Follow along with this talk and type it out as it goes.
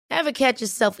Ever catch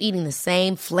yourself eating the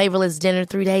same flavorless dinner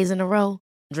 3 days in a row?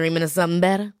 Dreaming of something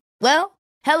better? Well,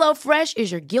 HelloFresh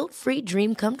is your guilt-free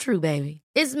dream come true, baby.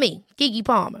 It's me, Keke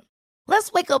Palmer.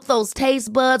 Let's wake up those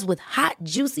taste buds with hot,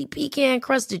 juicy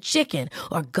pecan-crusted chicken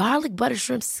or garlic butter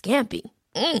shrimp scampi.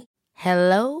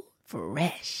 Hello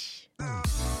Fresh.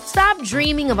 Stop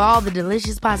dreaming of all the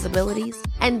delicious possibilities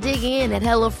and dig in at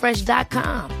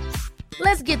HelloFresh.com.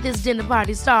 Let's get this dinner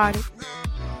party started.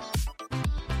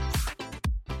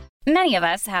 Many of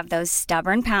us have those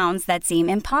stubborn pounds that seem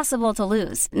impossible to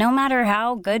lose, no matter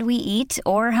how good we eat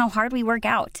or how hard we work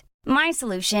out. My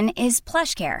solution is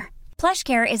PlushCare.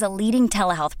 PlushCare is a leading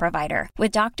telehealth provider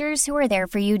with doctors who are there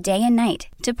for you day and night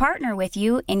to partner with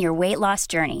you in your weight loss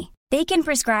journey. They can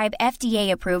prescribe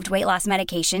FDA-approved weight loss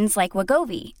medications like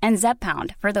Wegovy and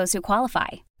Zepbound for those who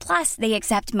qualify. Plus, they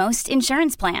accept most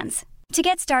insurance plans. To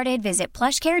get started, visit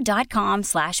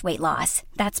plushcare.com/weightloss.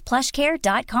 That's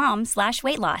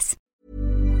plushcare.com/weightloss.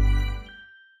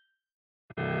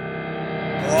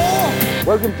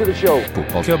 Welcome to the show.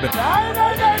 Fotballklubben.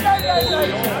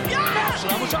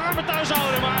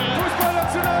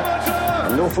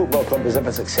 No football club is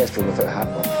ever successful without a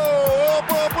hat.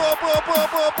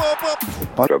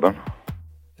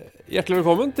 Hjertelig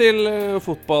velkommen til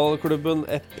fotballklubben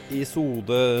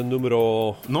episode nummer...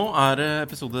 Nå det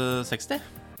episode 60.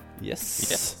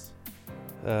 Yes.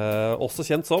 Også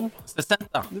kjent som...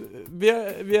 Ja.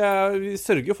 Vi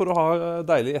sørger for å ha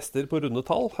deilige gjester på runde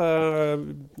tall.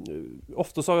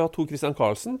 Ofte så har vi hatt to Christian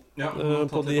Carlsen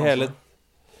på de hele...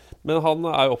 Men han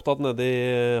jo opptatt nede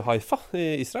i Haifa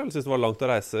i Israel. Synes det var langt å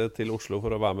reise til Oslo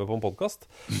for å være med på en podcast.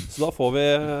 Så da får vi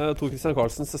to Christian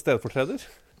Carlsens stedfortreder.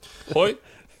 Hoi!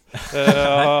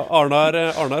 Arnar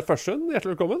Førsund,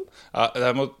 hjertelig velkommen. Ja,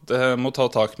 jeg må ta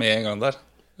tak med en gang der.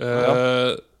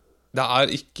 Det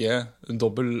ikke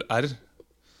dobbel R.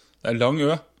 Det lang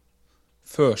Ø.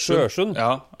 Førsund.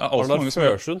 Ja, Arnar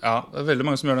Førsund. Ja, det veldig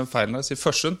mange som gjør den feilen der. Sier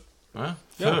Førsund.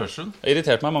 Førsund? Det har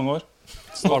irritert meg i mange år.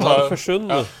 Arnar Førsund.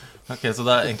 Ja. Ok, så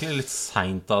det egentlig litt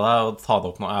sent av deg å ta det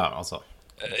opp nå. Altså,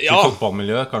 ja. Til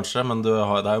fotballmiljøet kanskje, men det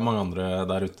jo mange andre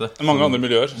der ute. Mange andre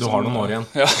miljøer. Du har noen år igjen,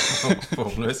 ja.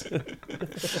 Forhåpentligvis.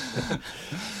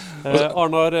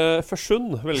 Arnar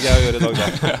Førsund velger jeg å gjøre i dag da.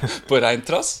 På rein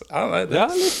trass? Ja, nei, det. Ja,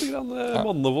 litt grann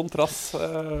mannevond trass.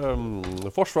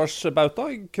 Forsvarsbauta,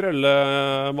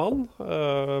 krøllemann,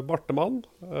 bartemann.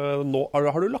 Nå,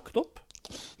 har du lagt opp?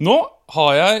 Nå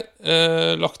har jeg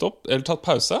lagt opp, eller tatt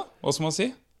pause, hva skal man si?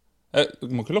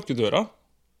 Du må ikke lukke døra.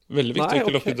 Veldig viktig å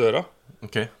ikke lukke døra.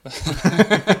 Ok.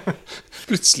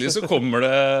 Plutselig så kommer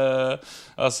det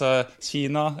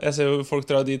Kina. Jeg ser jo folk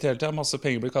dra dit hele tiden. Masse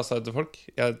penger blir kastet etter folk.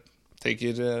 Jeg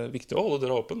tenker viktig å holde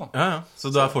døra åpen da. Ja.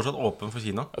 Så du fortsatt åpen for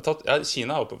Kina?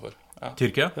 Kina åpen for. Ja.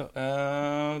 Tyrkia?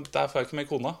 Der får jeg ikke med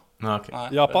kona. Okay.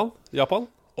 Nei. Japan?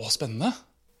 Spennende.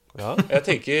 Ja. Jeg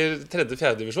tenker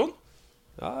 3.-4. divisjon.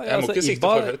 Jeg må ikke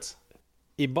sikte for høyt.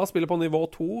 Ibba spiller på nivå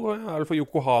 2, for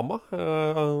Yokohama.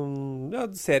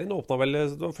 Serien åpnet vel,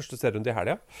 det var første serien til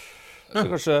helgen. Så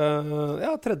kanskje,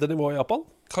 3. nivå i Japan.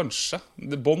 Kanskje,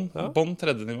 bånd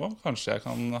 3. nivå. Kanskje jeg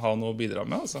kan ha noe å bidra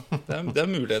med, altså. Det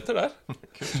muligheter der.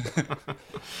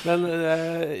 Men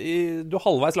du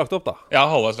halvveis lagt opp da? Ja,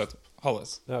 halvveis lagt opp.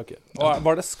 Halvveis. Ja, okay.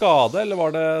 Var det skade, eller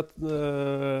var det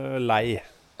lei?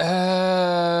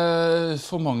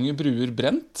 For mange bruer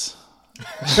brent.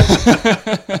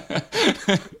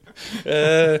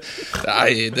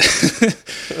 Nei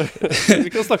Vi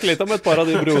kan snakke litt om et par av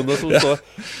de broene som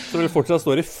fortsatt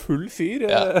står i full fyr.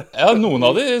 Ja, noen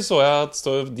av de så jeg at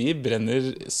de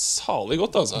brenner salig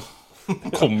godt, altså.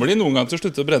 Kommer de noen gang til å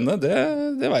slutte å brenne?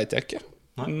 Det vet jeg ikke.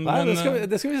 Nei,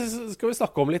 det skal vi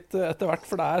snakke om litt etter hvert.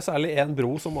 For det særlig en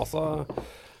bro som altså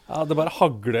det bare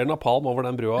hagler napalm over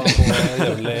den brua på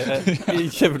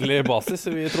jevnlig basis.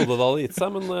 Vi trodde det hadde gitt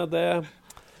seg, men det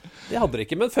hadde det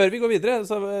ikke. Men før vi går videre,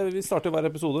 så vi starter hver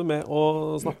episode med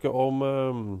å snakke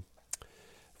om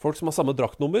folk som har samme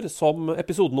draktnummer som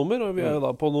episodenummer. Og vi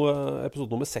da på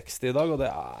episode nummer 60 i dag, og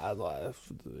det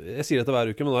jeg sier dette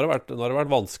hver uke, men nå har det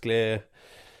vært vanskelig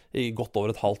i godt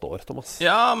over et halvt år, Thomas.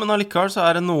 Ja, men allikevel så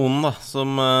det noen da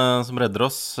som redder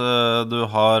oss. Du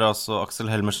har altså Axel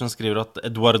Helmersen skriver at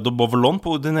Eduardo Bovelon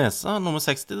på Udinese, nummer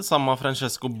 60, det samme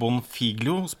Francesco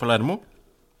Bonfiglio hos Palermo.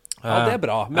 Ja, det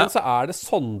bra. Men så det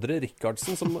Sondre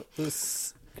Rikardsen som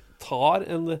tar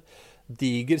en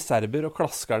diger serber og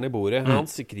klasker den i bordet. Han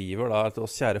skriver da til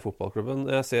oss kjære fotballklubben.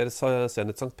 Jeg ser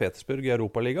Zenit St. Petersburg i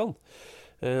Europaligaen.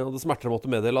 Og det smerter å måtte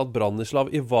meddele at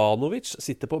Branislav Ivanovic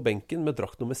sitter på benken med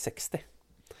drakt nummer 60.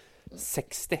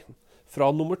 60. Fra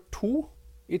nummer 2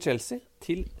 i Chelsea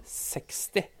til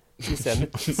 60 vi ser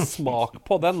litt smak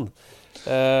på den.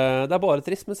 Det bare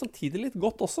trist, men samtidig litt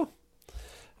godt også.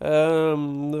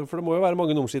 For det må jo være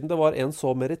mange nummer siden det var en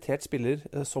så merittert spiller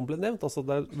som ble nevnt. Altså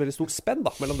det veldig stort spenn da,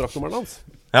 mellom draktnummeren hans.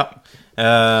 Ja,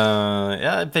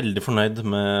 jeg veldig fornøyd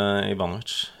med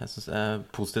Ivanovic. Jeg synes jeg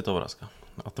positivt overrasket.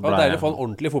 Det var deilig å få en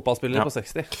ordentlig fotballspiller på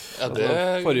 60. Ja, det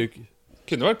forrige uke.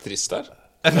 Kunne vært trist der.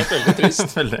 Det var veldig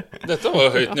trist. Dette var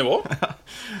jo høyt nivå. Ja,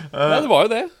 det var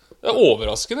jo det. Det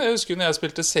overraskende. Jeg husker når jeg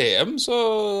spilte CM, så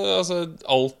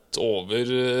alt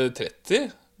over 30,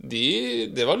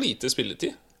 det var lite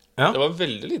spilletid. Ja. Det var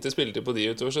veldig lite spilletid på de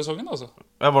utover sesongen, altså.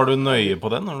 Ja, var du nøye på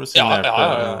den når du signerte?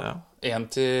 Ja.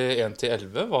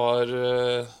 1-11 var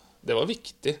det var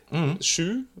viktig.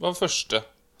 7 var første.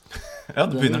 Ja,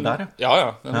 du begynner der, ja. Ja,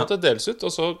 den måtte deles ut,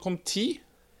 og så kom 10.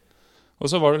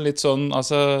 Og så var det litt sånn,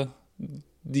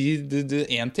 de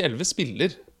 1-11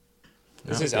 spiller.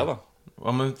 Det synes jeg da.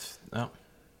 Hva med,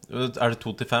 er det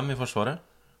 2-5 i forsvaret?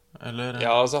 Eller?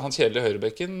 Ja, han kjedelige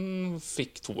høyrebekken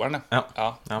fikk 2'eren.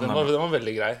 Den var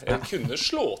veldig grei. Jeg kunne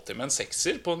slå til med en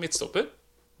 6'er på en midtstopper.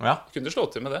 Ja. Jeg kunne slå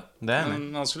til med det.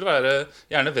 Men han skulle være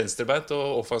gjerne venstrebeint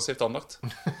og offensivt anlagt.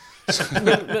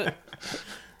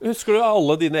 Husker du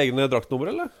alle dine egne draktnummer,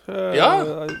 eller? Ja.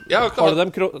 Har du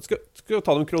dem skal du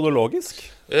ta dem kronologisk?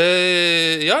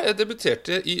 Ja, jeg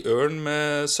debuterte i Ørn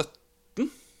med 17.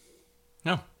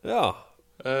 Ja.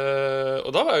 Og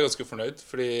da var jeg ganske fornøyd,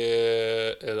 fordi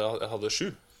jeg hadde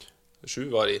 7. 7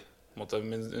 var i.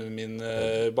 Min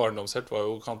barndomshelt var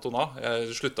jo Cantona.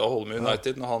 Jeg sluttet å holde med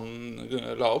United når han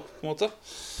la opp, på en måte.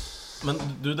 Men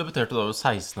du debuterte da jo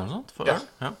 16 eller sånt?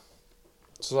 Ja.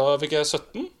 Så da fikk jeg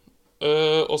 17.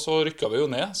 Og så rykket vi jo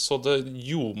ned, så det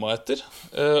gjorde etter.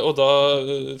 Og da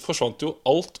forsvant jo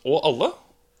alt og alle.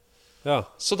 Ja.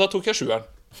 Så da tok jeg 7'eren.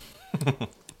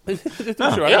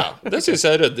 Ja, det synes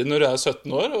jeg er røddig når du er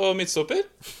 17 år og midtstopper.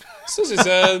 Så synes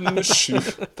jeg nummer 7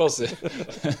 passer.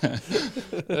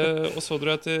 Og så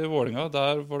dro jeg til Vålinga.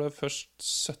 Der var det først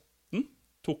 17.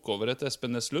 Tok over etter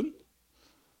Espen Neslund.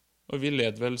 Og vi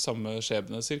led vel samme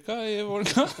skjebne cirka i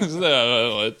Vålinga. Så det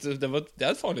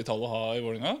er et farlig tall å ha i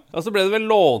Vålinga. Ja, så ble det vel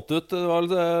lånt ut. Det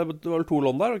var 2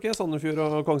 lån der, ikke? Sandefjord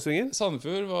og Kongsvinger.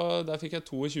 Sandefjord, der fikk jeg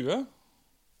 22.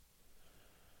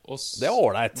 Det er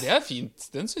ålreit. Det er fint.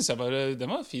 Den synes jeg bare,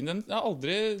 den var fin. Jeg har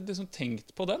aldri liksom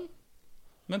tenkt på den.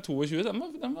 Men 22, den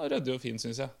var røddig og fin,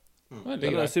 synes jeg.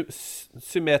 Veldig grei. Det er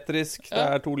symmetrisk, det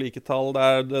er 2 like tall, det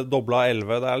er doblet av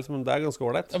 11. Det er ganske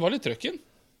ålreit. Det var litt trøkken.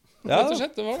 Rett og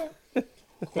slett, det var det.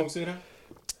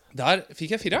 Der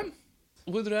fikk jeg 4'eren.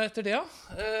 Hvor dro jeg etter det, da?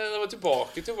 Da var jeg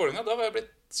tilbake til Vålinga. Da var jeg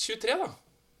blitt 23, da.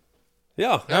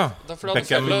 Ja. For da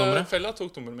Fella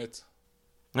tok nummeret mitt.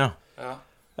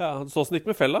 Ja, så sånn gikk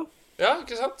med Fella. Ja,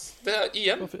 ikke sant? Det er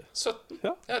igjen 17.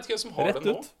 Jeg vet ikke hvem som har rett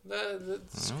det nå. Det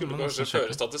skulle kanskje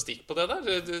føre statistikk på det der.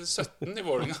 17 i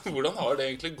Vålinga. Hvordan har det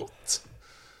egentlig gått?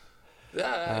 Det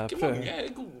er ikke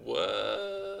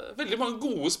veldig mange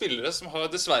gode spillere som har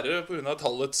dessverre på grunn av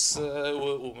tallets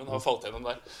omen har falt gjennom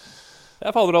der.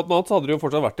 Jeg faller at noe annet, så hadde det jo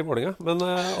fortsatt vært i Vålinga. Men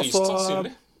også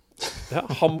sannsynlig. Ja,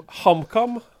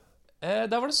 HamKam.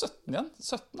 Der var det 17 igjen.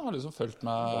 17 har liksom følt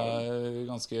meg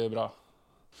ganske bra.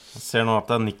 Jeg ser nå at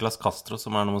det er Niklas Castro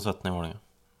som er nummer 17 i Vålinga.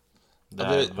 Det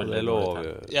er veldig lov.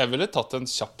 Jeg ville tatt en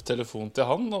kjapp telefon til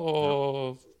han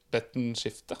og bedt den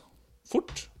skifte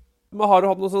fort. Men har du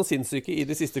hatt noen sånn sinnssyke i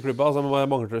de siste klubba, altså med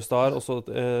Manglerud og så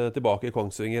tilbake i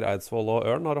Kongsvinger, Eidsvoll og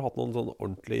Ørn? Har du hatt noen sånn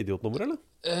ordentlige idiotnummer, eller?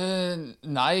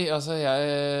 Nei, altså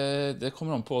det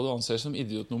kommer an på hva du anser som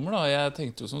idiotnummer da. Jeg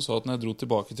tenkte jo som så at når jeg dro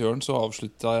tilbake til Ørn, så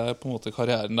avsluttet jeg på en måte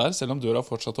karrieren der, selv om døra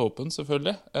fortsatt åpen,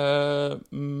 selvfølgelig.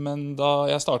 Men da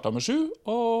jeg startet med 7,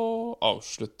 og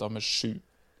avsluttet med 7.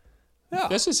 Ja.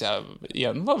 Det synes jeg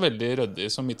igjen var veldig røddig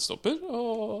som midtstopper,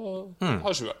 og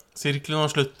har 7'eren. Sirkelen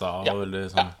har sluttet, og veldig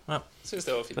sånn. Ja, synes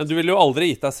det var fint. Men du ville jo aldri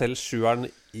gitt deg selv 7'eren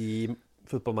i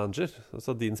Football Manager.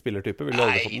 Altså din spillertype ville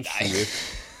aldri fått en 7'er.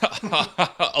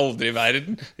 Aldri i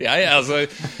verden. Altså...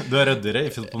 Du er røddigere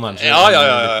i Football Manager.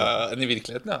 Ja, enn i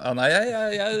virkeligheten, ja. Nei,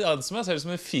 jeg anser meg selv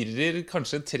som en 4'er,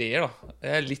 kanskje en 3'er da.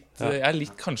 Jeg er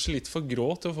kanskje litt for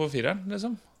grå til å få 4'eren,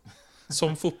 liksom.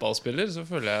 Som fotballspiller så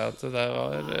føler jeg at det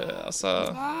var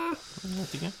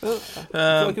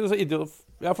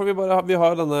Ja, for vi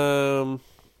har denne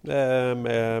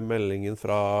med meldingen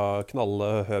fra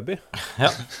Knalle Høby. Ja.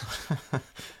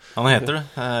 Han heter det,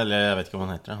 eller jeg vet ikke om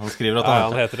han heter det. Han skriver at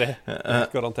han heter det.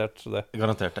 Garantert det.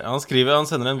 Garantert det. Han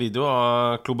sender en video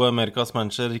av Club Americas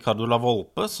manager Ricardo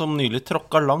Lavolpe, som nylig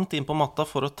tråkket langt inn på matta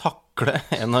for å takle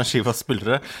en av Chivas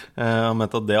spillere. Han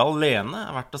mente at det alene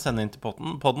er verdt å sende inn til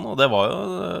podden, og det var jo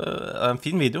en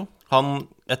fin video.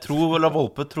 Jeg tror La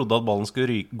Volpe trodde at ballen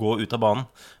skulle gå ut av banen,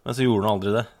 men så gjorde han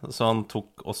aldri det. Så han tok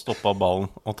og stoppet ballen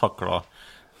og taklet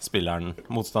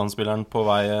motstandsspilleren på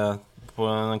vei på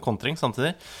en kontring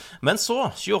samtidig. Men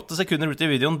så, 28 sekunder ut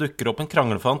i videoen, dukker opp en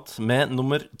kranglefant med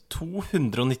nummer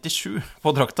 297 på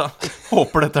drakta.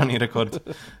 Håper dette ny rekord.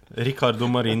 Ricardo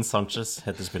Marin Sanchez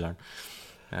heter spilleren.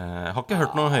 Jeg har ikke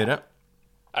hørt noe høyere.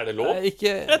 Det lov? Jeg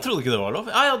trodde ikke det var lov.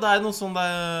 Ja, det er noe sånn det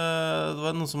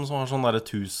var noe som har sånn der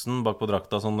 1000 bak på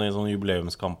drakta, sånn i sånne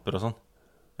jubileumskamper og sånn.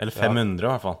 Eller 500 i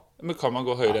hvert fall. Men kan man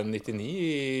gå høyere enn 99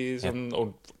 i sånn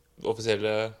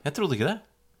offisielle... Jeg trodde ikke det.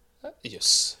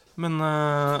 Jøss. Men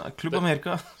Klubb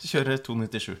Amerika kjører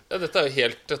 297. Ja, dette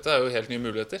er jo helt nye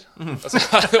muligheter. Altså,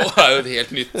 det er jo det er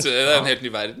en helt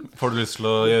ny verden. Får du lyst til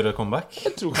å gjøre comeback?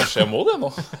 Jeg tror kanskje jeg må det nå.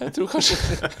 Jeg tror kanskje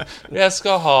jeg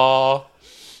skal ha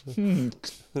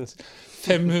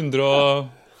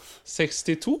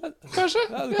 562, kanskje?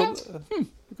 Ja, du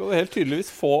kan helt tydeligvis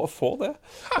få det.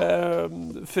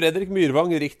 Fredrik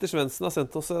Myrvang Richter Svendsen har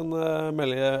sendt oss en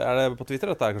melding. Er det på Twitter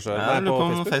dette kanskje? Ja, jeg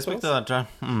lurer på Facebook det der, tror jeg.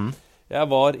 Jeg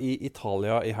var i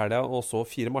Italia i helgen og så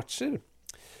 4 matcher.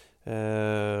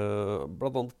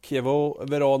 Blant annet Chievo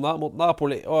Verona mot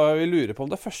Napoli. Og jeg lurer på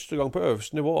om det er første gang på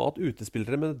øverste nivå at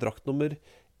utespillere med drakt nummer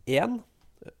 1,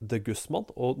 De Guzman,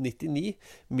 og 99,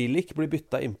 Milik, blir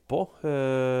bytta innpå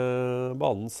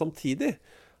banen samtidig.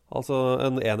 Altså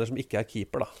en ener som ikke er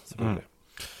keeper, da, selvfølgelig.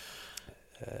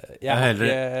 Jeg har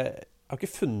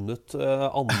ikke funnet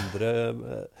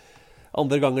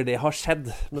andre ganger det har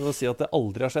skjedd. Men å si at det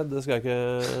aldri har skjedd, det skal jeg ikke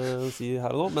si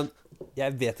her og nå. Men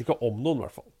jeg vet ikke om noen, i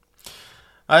hvert fall.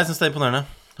 Nei, jeg synes det er imponerende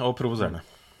og provoserende.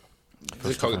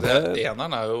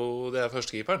 Eneren er jo det er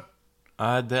førstekeeperen.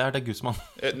 Nei, det er det Guzman.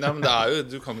 Nei, men det er jo,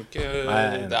 du kan jo ikke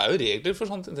det er jo regler for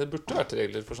sånne ting. Det burde vært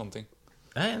regler for sånne ting.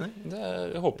 Jeg er enig. Det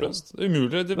er håpløst. Det er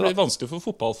umulig. Det blir vanskelig for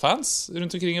fotballfans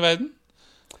rundt omkring i verden.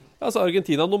 Altså,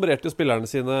 Argentina nummererte jo spillerne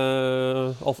sine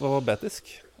alfabetisk.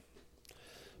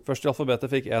 Først i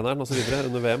alfabetet fikk eneren og så videre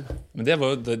under VM. Men det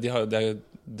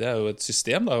er jo et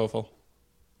system da, i hvert fall.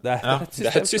 Det er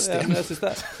et system. Jeg synes det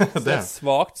er et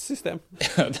svagt system.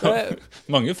 Det er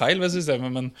mange feil ved systemet,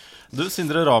 men... Du,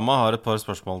 Sindre Rama har et par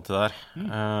spørsmål til deg.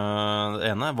 Det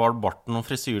ene, var barten og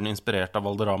frisyren inspirert av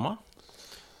Valderrama?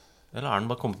 Eller er den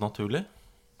bare kommet naturlig?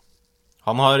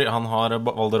 Han har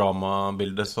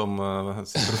Valderrama-bildet som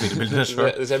sin profilbilde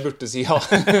selv. Så jeg burde si ja.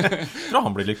 Jeg tror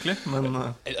han blir lykkelig, men...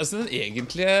 Altså, den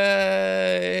egentlige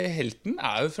helten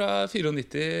er jo fra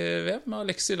 94-VM med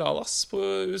Alexi Lalas på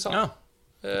USA. Ja.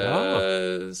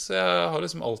 Så jeg har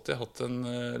liksom alltid hatt en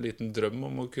liten drøm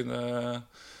om å kunne...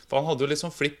 For han hadde jo litt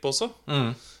sånn flipp også.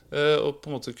 Og på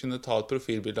en måte kunne ta et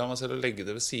profilbilde av meg selv og legge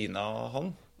det ved siden av han.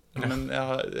 Men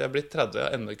jeg er blitt 30, jeg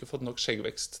har ennå ikke fått nok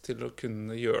skjeggvekst til å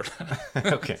kunne gjøre det.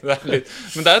 Okay.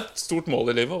 Men det er et stort mål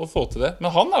i livet å få til det.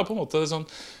 Men han er på en måte sånn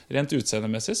rent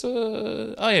utseendemessig, så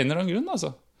av en eller annen grunn,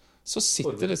 altså. Så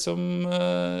sitter liksom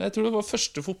jeg tror det var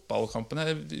første fotballkampen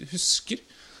jeg husker,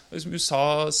 liksom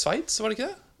USA-Sveits, var det ikke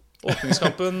det?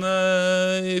 Åpningskampen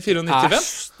i 94-VM.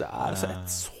 Det er altså et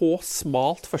så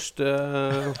smalt første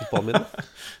fotballminne.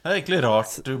 Det er egentlig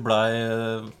rart du ble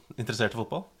interessert i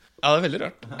fotball. Ja, det er veldig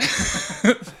rart.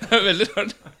 Det er veldig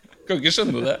rart. Kan ikke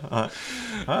skjønne det.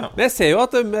 Men jeg ser jo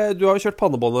at du har kjørt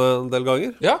pannebåndet en del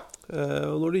ganger. Ja.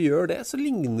 Og når du gjør det, så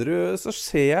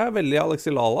ser jeg veldig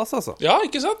Alexi Lalas, altså. Ja,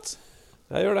 ikke sant?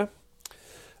 Jeg gjør det.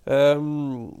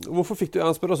 Hvorfor fikk du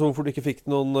hvorfor du ikke fikk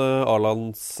noen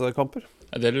A-landskamper?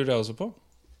 Ja, det lurer jeg også på.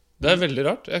 Det er veldig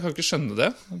rart. Jeg kan ikke skjønne det.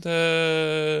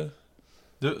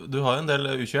 Du har jo en del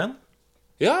U21.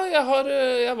 Ja,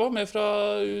 jeg var med fra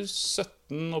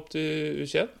U17 opp til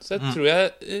U21. Så jeg tror jeg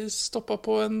stoppet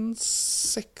på en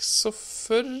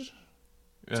 46,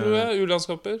 tror jeg,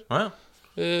 U-landskamper.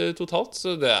 Totalt.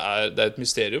 Så det er et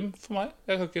mysterium for meg.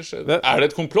 Jeg kan ikke skjønne. Er det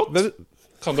et komplott?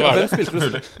 Kan det være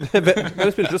det?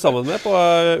 Hvem spilte du sammen med på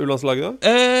U-landslaget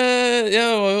da?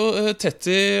 Jeg var jo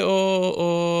Tetti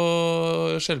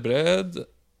og Skjelbred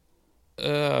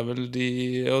er vel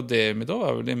og Demidov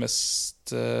er vel de mest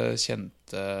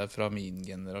kjente fra min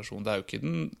generasjon. Det er jo ikke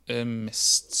den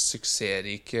mest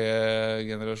suksessrike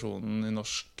generasjonen i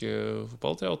norsk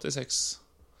fotball til 86.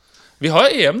 Vi har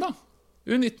EM da.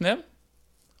 U19-EM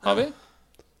har vi,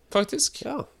 faktisk.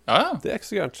 Ja, ja. Det er ikke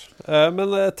så gærent. Men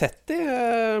Tetti,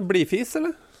 blidfis,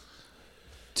 eller?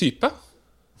 Type.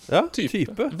 Ja,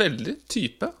 type. Veldig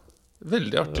type.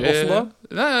 Veldig artig. Hvordan da?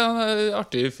 Nei, han er en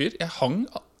artig fyr. Jeg hang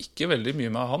ikke veldig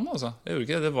mye med han, altså. Jeg gjorde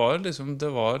ikke det. Det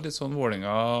var litt sånn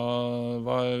Vålinga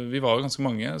vi var jo ganske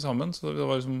mange sammen, så det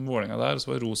var liksom Vålinga der, og så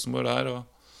var Rosenborg der, og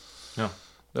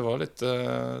det var litt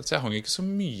så jeg hang ikke så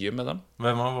mye med dem.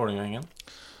 Hvem var Vålinga-gjengen?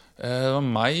 Det var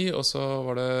meg, og så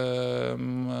var det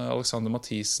Alexander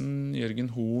Mathisen, Jørgen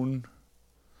Horn.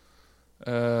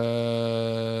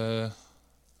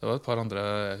 Det var et par andre,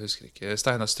 jeg husker ikke.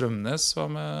 Steinar Strømnes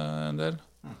var med en del.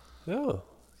 Ja.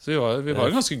 Så vi var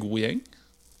en ganske god gjeng.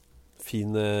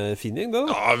 Fin gjeng, det da.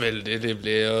 Ja, veldig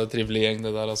livlig og trivelig gjeng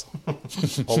det der, altså.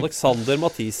 Alexander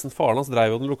Mathisen, faren hans, drev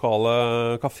jo den lokale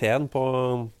kaféen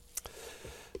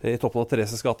i toppen av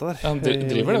Thereses gate der. Ja, han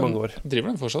driver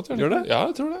den fortsatt, Gjør det? Ja,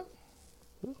 jeg tror det.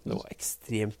 Det var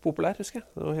ekstremt populær, husker jeg.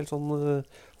 Det var helt sånn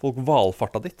folk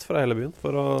valfarta dit fra hele byen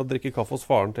for å drikke kaffe hos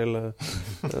faren til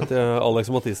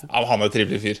Alex Mathisen. Ja, han er en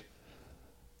trivelig fyr.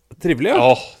 Trivelig,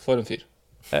 ja. For en fyr.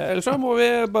 Ellers så må vi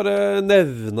bare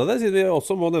nevne det, siden vi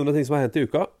også må nevne ting som har hendt i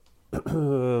uka.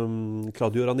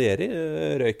 Claudio Ranieri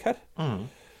røyk her.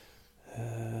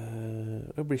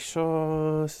 Jeg blir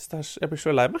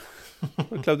så lei meg.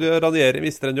 Claudio Ranieri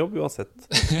mister en jobb uansett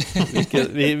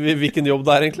hvilken jobb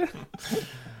det er egentlig.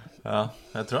 Ja,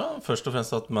 jeg tror han først og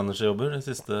fremst har hatt managerjobber de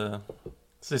siste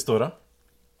året.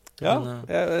 Ja,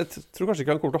 jeg tror kanskje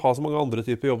ikke han kommer til å ha så mange andre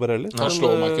typer jobber heller. Han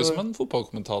slår meg ikke som en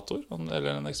fotballkommentator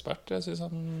eller en ekspert. Jeg synes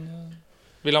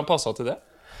vil han passe til det?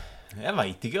 Jeg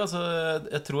vet ikke, altså.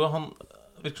 Jeg tror han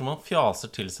virker som han fjaser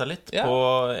til seg litt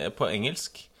på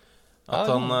engelsk. At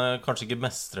han kanskje ikke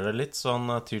mestrer det litt, så han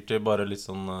tyr til bare litt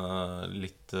sånn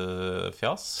litt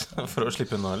fjas for å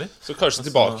slippe unna litt. Så kanskje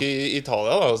tilbake i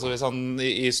Italia da, så hvis han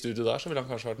i studio der, så ville han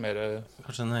kanskje vært mer...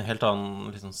 Kanskje en helt annen,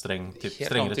 litt sånn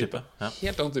strengere type. Ja.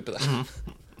 Helt annen type det.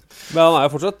 Men han er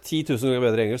jo fortsatt 10 000 ganger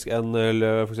bedre engelsk enn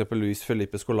for eksempel Luis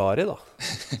Felipe Scolari da.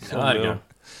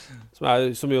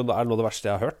 Som jo er noe av det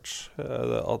verste jeg har hørt.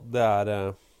 Det er...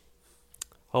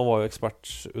 Han var jo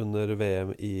ekspert under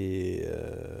VM i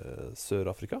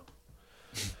Sør-Afrika.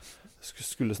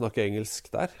 Skulle snakke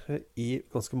engelsk der i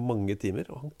ganske mange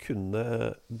timer, og han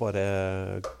kunne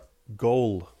bare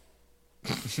goal.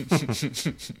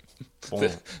 Og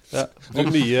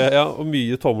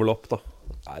mye tommel opp da.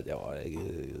 Nei, det var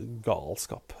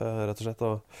galskap, rett og slett.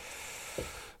 Og,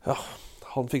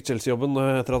 han fikk Chelsea-jobben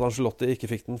etter at Ancelotti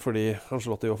ikke fikk den, fordi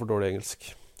Ancelotti var for dårlig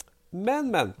engelsk.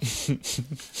 Men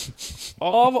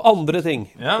av andre ting,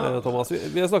 Thomas.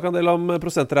 Vi har snakket en del om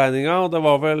prosentregninga, og det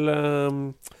var vel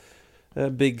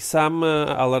Big Sam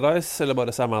Allardyce, eller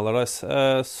bare Sam Allardyce,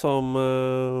 som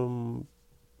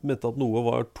mente at noe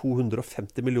var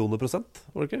 250 millioner prosent,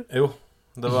 var det ikke? Jo,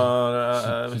 det var,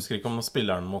 jeg husker ikke om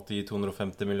spilleren måtte gi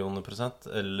 250 millioner prosent,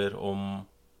 eller om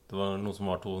det var noe som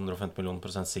var 250 millioner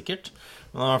prosent sikkert.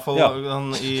 Men i hvert fall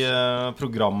i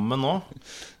programmet nå,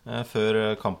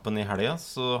 før kampen i helga,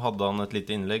 så hadde han et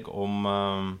lite innlegg om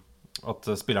at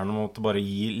spillerne måtte bare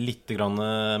gi litt grann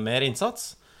mer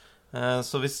innsats.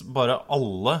 Så hvis bare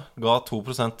alle ga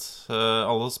 2%,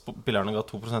 alle spillerne ga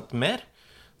 2% mer,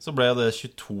 så ble det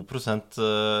 22%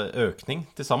 økning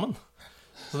til sammen.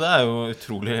 Så det er jo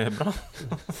utrolig bra.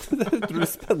 Det er utrolig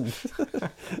spennende.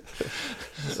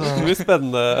 Utrolig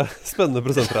spennende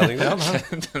prosentregning. Ja,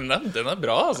 den er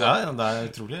bra, altså. Ja, det er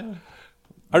utrolig.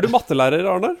 Er du mattelærer,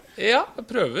 Arne? Ja, jeg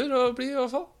prøver å bli i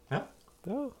hvert fall.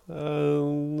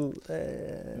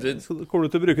 Kommer du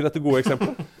til å bruke dette gode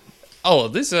eksempelet?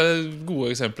 Alle disse gode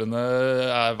eksemplene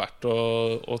er verdt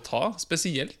å ta.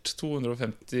 Spesielt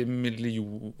 250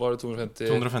 millioner. Var det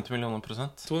 250 millioner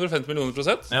prosent? 250 millioner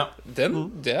prosent? Ja. Det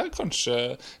er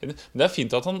kanskje... Men det er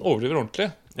fint at han overdriver ordentlig.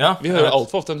 Ja, vi hører alt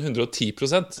for ofte en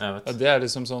 110%. Det er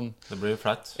liksom sånn... Det blir jo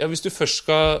flaut. Ja, hvis du først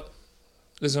skal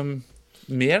liksom...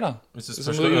 Mer da. Hvis du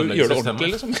først skal gjøre det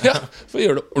ordentlig liksom. Ja, for å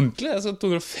gjøre det ordentlig. Altså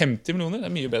 250 millioner, det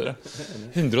er mye bedre.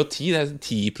 110, det er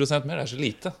 10% mer. Det er så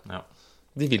lite. Ja.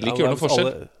 De vil ikke gjøre noe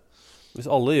forskjell. Hvis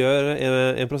alle gjør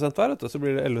 1% hver, så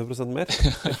blir det 11% mer.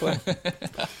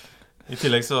 I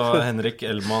tillegg så har Henrik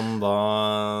Elman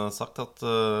da sagt at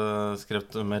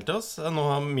skrevet mail til oss. Nå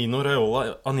har Mino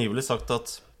Raiola angivelig sagt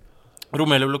at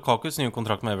Romelu Lukakus nye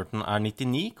kontrakt med Everton er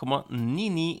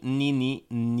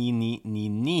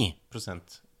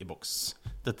 99,999999% i boks.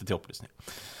 Dette til opplysning.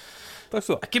 Takk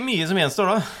skal du ha. Det er ikke mye som gjenstår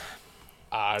da.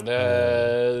 Er det...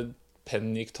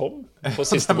 Penn gikk tom på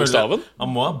siste bokstaven? Han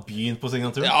må ha begynt på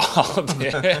signaturen. Ja,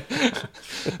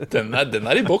 den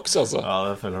er i boks, altså. Ja,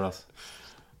 det føler det, altså.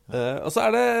 Og så er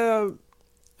det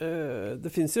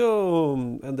finnes jo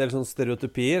en del sånne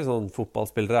stereotypier. Sånn,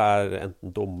 fotballspillere er enten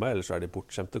dumme, eller så er de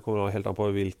bortskjemte. Det kommer helt an på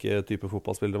hvilke type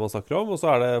fotballspillere man snakker om. Og så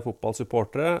er det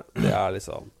fotballsupportere. Det er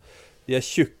liksom... De er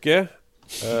tjukke,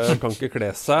 kan ikke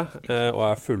kle seg, og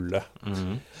er fulle.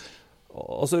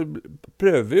 Og så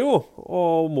prøver vi jo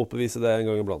å motbevise det en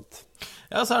gang iblant.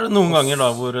 Ja, så er det noen ganger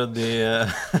da hvor de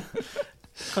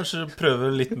kanskje prøver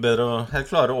litt bedre å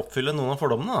klare å oppfylle noen av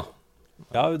fordommene da.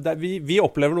 Ja, vi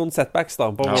opplever noen setbacks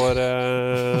da på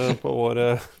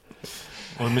vår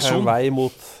misjon. Vei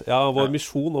mot vår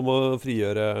misjon om å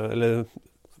frigjøre, eller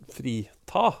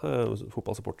frita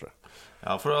fotballsupportere.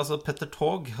 Ja, for altså Petter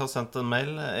Tog har sendt en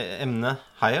mail, emne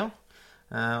heia,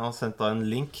 og sendt da en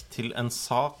link til en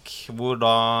sak hvor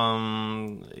da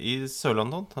i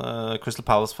Sør-London Crystal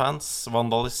Palace-fans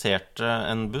vandaliserte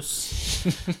en buss,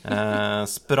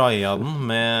 spraya den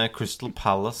med Crystal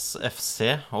Palace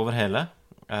FC over hele,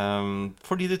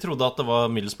 fordi de trodde at det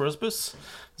var Middlesbroughs buss.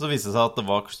 Så viste det seg at det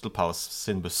var Crystal Palace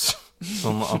sin buss.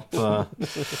 Sånn at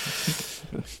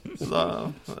så da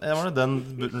var det den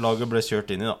laget ble kjørt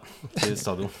inn i da, til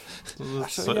stadion.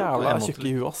 Så jævla tjukke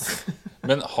i huet, ass.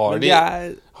 Men har de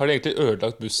egentlig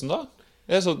ødelagt bussen da?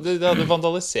 Jeg så, de hadde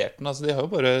vandalisert den. Altså, de har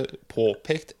jo bare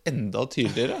påpekt enda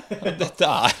tydeligere at dette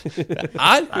er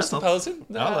Crystal Palace sin.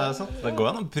 Ja, det er sant. Det går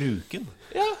an å bruke den.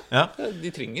 Ja, de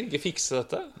trenger ikke fikse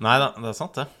dette. Neida, det er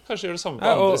sant det. Kanskje gjøre det samme på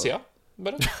andre siden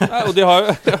bare. Ja, og de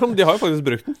har jo faktisk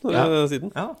brukt den siden.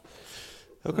 Ja.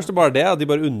 Kanskje bare det, de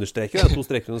bare understreker det, 2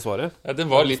 streker under svaret. Ja, den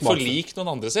var litt for lik noen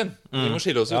andre sin. Vi må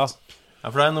skille oss ut. Ja,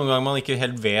 for det er noen ganger man ikke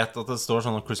helt vet at det står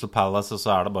sånn Crystal Palace, og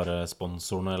så er det bare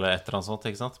sponsorene eller et eller annet sånt,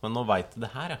 ikke sant? Men nå vet de det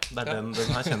her, Det er den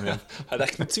her kjenner vi igjen. Nei, det er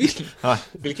ikke noe tvil.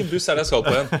 Hvilken buss er det jeg skal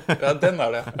på igjen? Ja, den er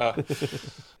det, ja.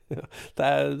 Det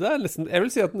er nesten, jeg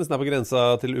vil si at den nesten er på grensa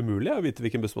til umulig å vite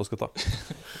hvilken buss man skal ta.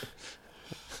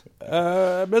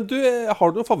 Men du, har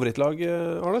du noe favorittlag,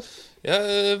 Arne? Ja,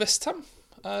 West Ham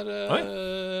er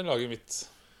laget mitt,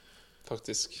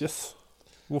 faktisk. Yes.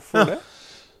 Hvorfor det?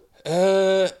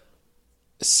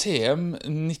 CM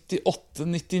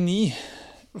 98-99,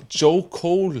 Joe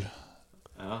Cole,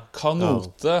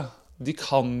 Kanote, de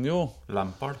kan jo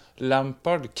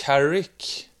Lampard,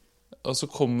 Carrick, og så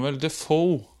kommer vel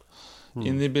Defoe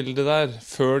inn i bildet der,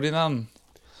 Ferdinand.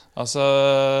 Altså,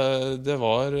 det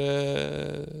var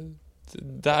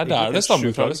det er der det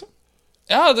stammer fra, liksom.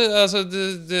 Ja,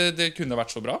 det kunne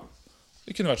vært så bra.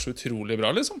 Det kunne vært så utrolig bra,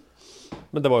 liksom.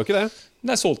 Men det var jo ikke det.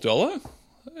 Nei, solgte jo alle.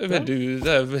 Det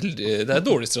er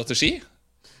dårlig strategi.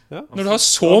 Når du har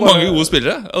så mange gode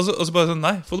spillere, og så bare sånn,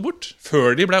 nei, få det bort.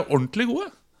 Før de ble ordentlig gode.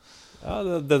 Ja,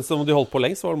 den som de holdt på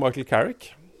lengst var Michael Carrick.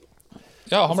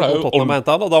 Ja, han ble jo og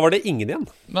da var det ingen igjen.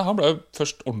 Nei, han ble jo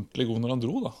først ordentlig god når han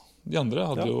dro da. De andre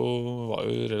var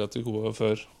jo relativt gode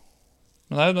før.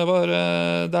 Men nei,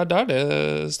 det er der det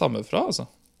stammer fra, altså.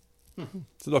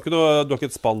 Så du har ikke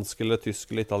et spansk eller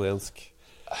tysk eller italiensk?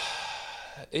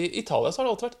 I Italia så har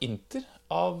det alltid vært Inter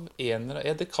av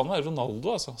det kan være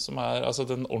Ronaldo, altså, som er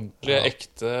den ordentlige,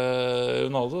 ekte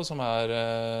Ronaldo, som er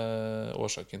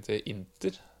årsaken til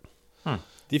Inter.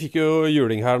 De fikk jo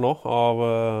juling her nå av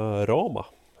Roma.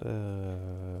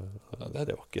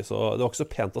 Det var ikke så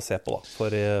pent å se på da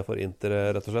for Inter,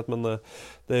 rett og slett. Men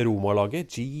det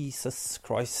Roma-laget, Jesus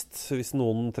Christ, hvis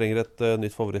noen trenger et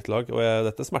nytt favorittlag, og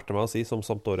dette smerter meg å si som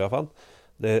Sampdoria-fan,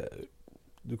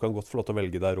 du kan godt få lov til å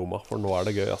velge deg Roma, for nå er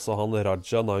det gøy. Altså, han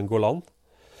Raja Nainggolan.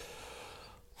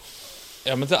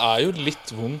 Ja, men det er jo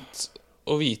litt vondt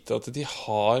å vite at de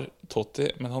har Totti,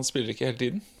 men han spiller ikke hele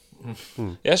tiden.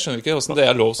 Jeg skjønner ikke hvordan det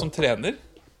er lov som trener,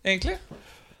 egentlig.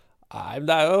 Nei, men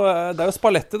det er jo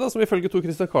Spalletti da, som ifølge Tor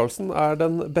Christian Karlsen er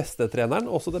den beste treneren,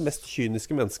 også det mest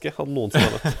kyniske mennesket han noensinne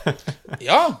har møtt.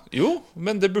 Ja, jo,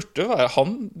 men det burde være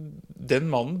den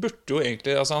mannen burde jo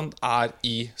egentlig, altså han er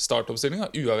i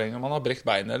startoppstillingen, uavhengig om han har brekt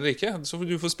bein eller ikke. Så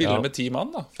du får spille med 10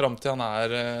 mann da, frem til han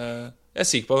jeg er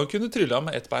sikker på at han kunne trylle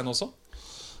med ett bein også.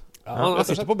 Ja, han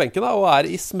sitter på benken da, og er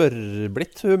i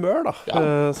smørblitt humør da. Ja.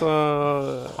 Så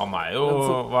han er jo,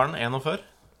 var han 41?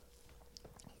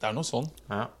 Det er noe sånn.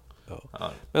 Ja.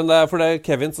 Men det er for det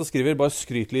Kevin som skriver, bare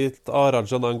skryt litt av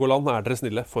Raja Nainggolan, er dere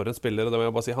snille for en spiller. Det må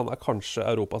jeg bare si, han er kanskje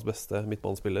Europas beste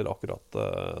midtbanespiller akkurat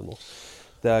nå.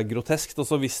 Det er groteskt. Og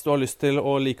så hvis du har lyst til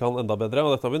å like han enda bedre,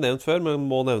 og dette har vi nevnt før, men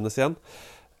må nevnes igjen,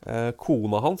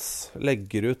 kona hans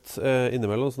legger ut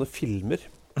innimellom sånne filmer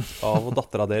av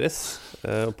dattera deres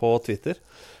på Twitter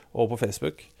og på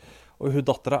Facebook. Og hun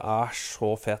dattera er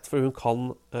så fet, for hun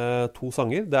kan 2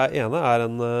 sanger. Det ene er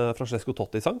en Francesco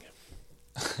Totti-sang,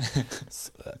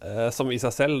 som i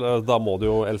seg selv, da må du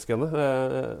jo elske henne.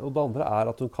 Og det andre er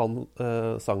at hun kan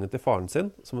sangen til faren sin,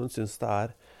 som hun synes det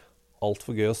er alt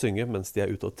for gøy å synge mens de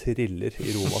er ute og triller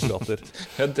i Romas gater.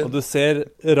 Og du ser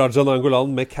Raja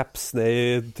Nainggolan med caps ned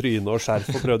i trynet og skjerf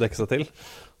og prøver å dekke seg til.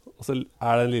 Og så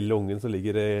er det den lille ungen som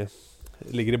ligger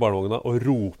i barnevogna og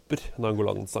roper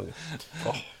Nainggolanens sanger.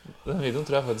 Den videoen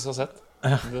tror jeg faktisk har sett.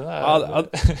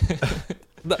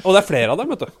 Og det er flere av dem,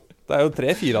 vet du. Det er jo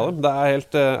 3-4 av dem. Det er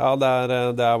helt,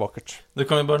 det er vakkert. Du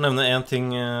kan jo bare nevne en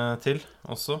ting til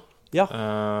også. Ja.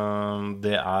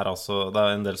 Det er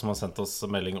en del som har sendt oss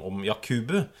melding om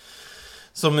Yakubu,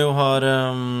 som jo har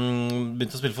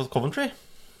begynt å spille for Coventry.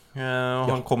 Og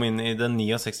han kom inn i det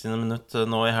 69. minutt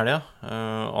nå i helga.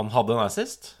 Han hadde en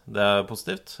assist, det er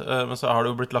positivt. Men så har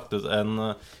det jo blitt lagt ut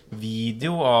en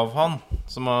video av han,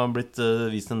 som har blitt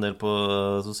vist en del på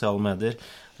sosiale medier,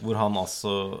 hvor han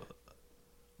altså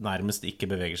nærmest ikke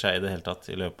beveger seg i det hele tatt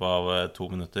i løpet av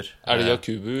 2 minutter. Er det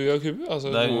Yakubu?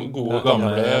 Altså, det er gode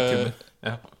gamle Yakubu.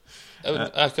 Ja.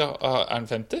 Er han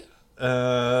 50?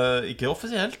 Ikke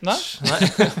offisielt. Nei.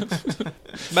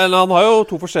 Men han har jo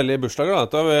 2 forskjellige bursdager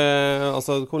da.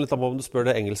 Altså, det kommer litt an på om du spør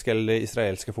det engelske eller det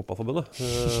israelske fotballforbundet.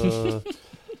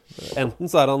 Enten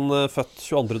så er han født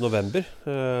 22. november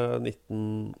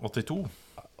 1982,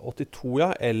 ja.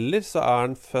 Eller så er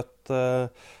han født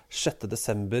 6.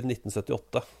 desember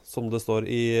 1978, som det står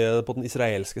på den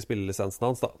israelske spillelisensen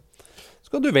hans da.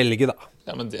 Så kan du velge da.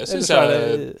 Ja, men det synes jeg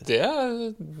det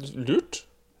er lurt.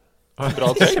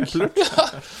 Bra tenk.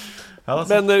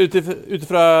 Men ut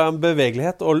fra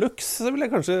bevegelighet og looks, så vil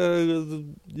jeg kanskje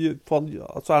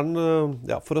så er han,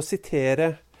 for å sitere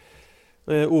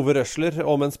Ove Røsler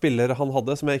om en spiller han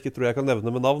hadde, som jeg ikke tror jeg kan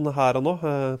nevne med navn her og nå.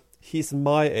 He's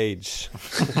my age.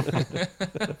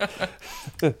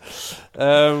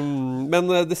 Men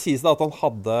det sies da at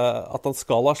han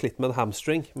skal ha slitt med en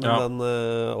hamstring,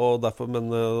 og de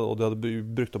hadde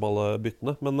brukt om alle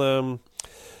byttene. Men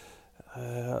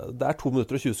det er 2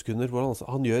 minutter og 20 sekunder hvor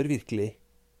han gjør virkelig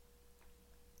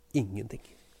ingenting.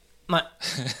 Nei.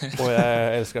 Og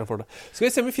jeg elsker han for det. Skal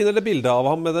vi se om vi finner det bildet av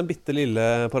ham med den bitte lille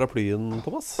paraplyen,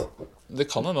 Thomas? Det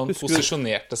kan hende han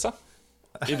posisjonerte seg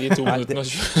i de 2 minutterne og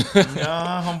 20. Ja,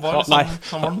 han var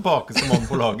den bakeste mannen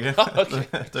på laget.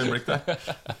 Et øyeblikk der.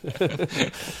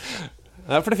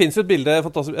 Ja, for det finnes jo et bilde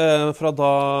fra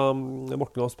da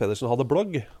Morten Gams Pedersen hadde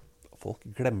blogg. Folk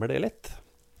glemmer det litt.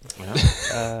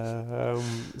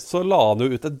 Så la han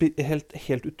jo ut et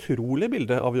helt utrolig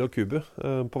bilde av Yakubu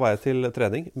på vei til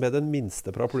trening med den minste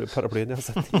paraplyen jeg har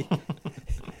sett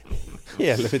i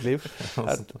hele mitt liv.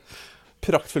 Et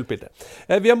praktfullt bilde.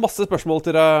 Vi har masse spørsmål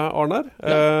til deg, Arnar,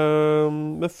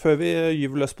 men før vi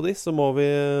gyver løs på de, så må vi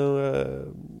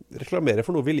reklamere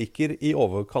for noe vi liker i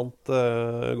overkant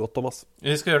godt, Thomas.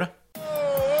 Vi skal gjøre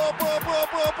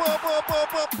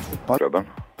det.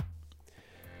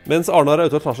 Mens Arnar er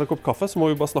ute og tar seg en kopp kaffe, så må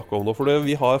vi bare snakke om noe. For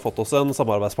vi har fått oss en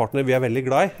samarbeidspartner vi er veldig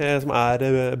glad i, som er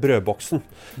Brødboksen.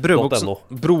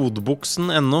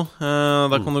 Brodboksen.no.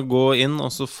 Der kan du gå inn,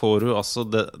 og så får du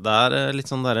det er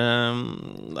litt sånn det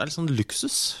er litt sånn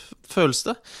luksus, føles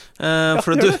det.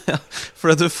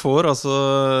 Fordi du får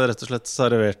rett og slett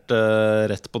servert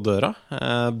rett på døra.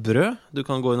 Brød. Du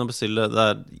kan gå inn og bestille. Det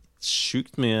er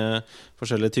sjukt mye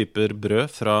forskjellige typer brød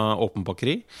fra åpen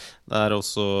bakeri. Det er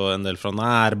også en del fra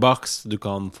nærbakst. Du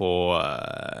kan få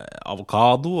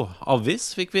avokado.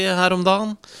 Avis fikk vi her om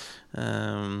dagen.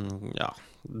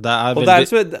 Det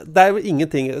er jo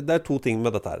ingenting. Det er 2 ting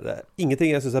med dette her. Ingenting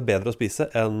jeg synes er bedre å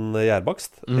spise enn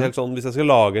gjærbakst. Helt sånn, hvis jeg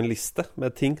skal lage en liste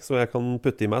med ting som jeg kan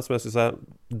putte i meg, som jeg synes er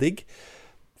digg.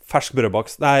 Fersk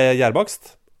gjærbakst.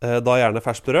 Da gjerne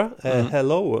ferskt brød.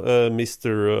 Hello,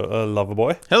 Mr.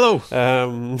 Loverboy. Hello!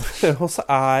 Og så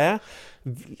er jeg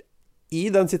i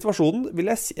den situasjonen, jeg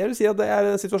vil si at det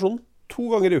er situasjonen 2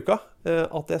 ganger i uka,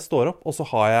 at jeg står opp, og så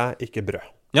har jeg ikke brød.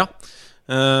 Ja,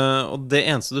 og det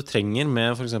eneste du trenger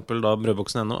med for eksempel da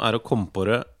Brødboksen.no er å komme på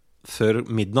det før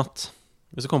midnatt.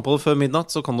 Hvis du kommer på det før midnatt,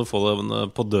 så kan du få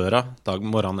det på døra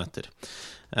morgenen etter.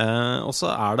 Og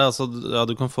så er det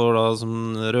du kan få da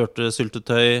som rørte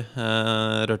syltetøy,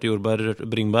 rørte jordbær, rørte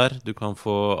bringebær. Du kan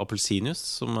få appelsinjuice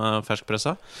som er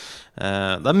ferskpressa.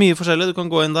 Det er mye forskjellig. Du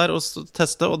kan gå inn der og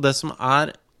teste. Og det som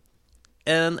er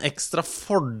en ekstra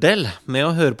fordel med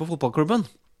å høre på fotballklubben,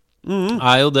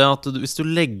 er jo det at hvis du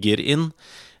legger inn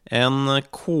en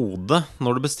kode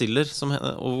når du bestiller,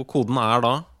 og koden er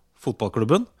da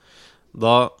fotballklubben,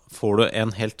 da får du en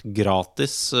helt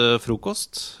gratis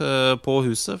frokost på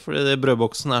huset, fordi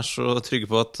Brødboksen er så trygge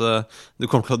på at du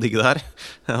kommer til å digge det her,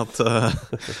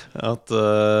 at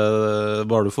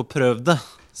bare du får prøvd det,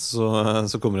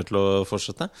 så kommer du til å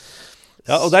fortsette.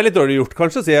 Ja, og det er litt dårlig gjort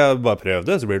kanskje, så jeg bare prøv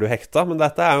det, så blir du hekta. Men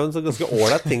dette er jo en så ganske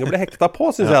ålreit ting å bli hekta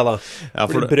på, synes jeg da. Ja,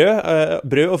 fordi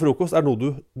brød og frokost er noe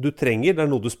du trenger, det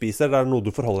er noe du spiser, det er noe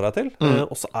du forholder deg til.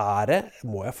 Og så er det,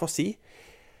 må jeg få si,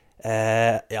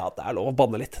 det er lov å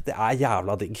banne litt. Det er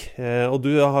jævla digg. Og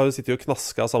du har jo sittet og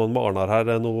knaska sammen med Arnar her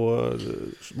noe,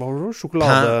 hva var det?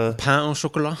 Sjokolade? Pain og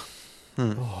sjokolade.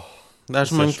 Det er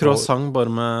som en croissant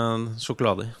bare med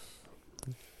sjokolade i.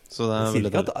 Så det er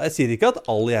veldig deilig. Jeg sier ikke at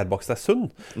all gjærbakst sunn,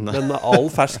 men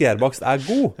all fersk gjærbakst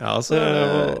god. Ja, altså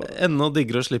enda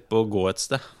diggere å slippe å gå et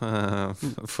sted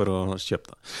for å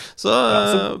kjøpe det. Så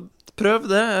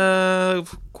prøv det.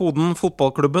 Koden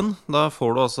fotballklubben. Da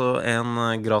får du altså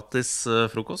en gratis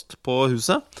frokost på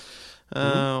huset.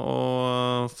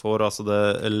 Og får altså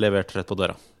det levert rett på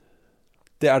døra.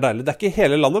 Det deilig. Det ikke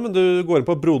hele landet, men du går inn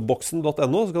på brodboksen.no,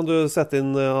 så kan du sette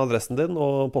inn adressen din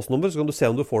og postnummer, så kan du se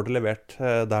om du får det levert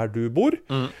der du bor.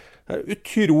 Det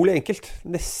utrolig enkelt.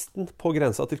 Nesten på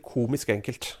grensa til komisk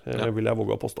enkelt, vil jeg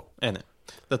våge å påstå. Enig.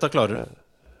 Dette klarer du.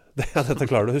 Dette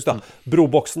klarer du. Husk da.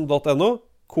 Brodboksen.no.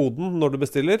 Koden når du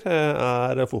bestiller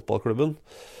fotballklubben.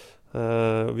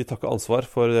 Vi tar ikke ansvar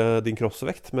for din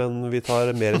kroppsvekt, men vi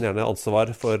tar mer enn gjerne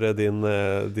ansvar for din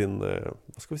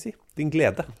hva skal vi si? Din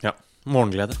glede. Ja.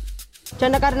 Morgenglede. Da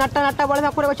vi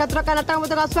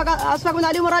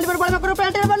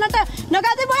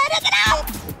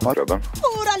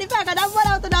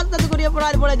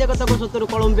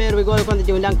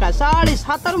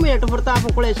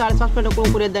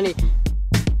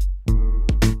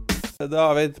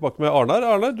tilbake med Arnar.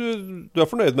 Arnar, du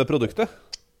fornøyd med produktet?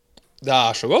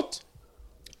 Det så godt.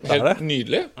 Helt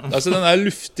nydelig. Altså, den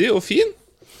luftig og fin,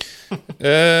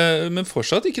 men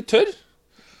fortsatt ikke tørr.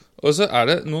 Og så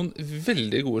det noen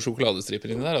veldig gode sjokoladestriper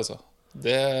inni der, altså.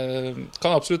 Det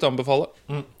kan absolutt anbefale.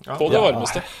 På det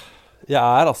varmeste.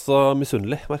 Jeg altså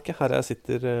misunnelig, merker jeg. Her jeg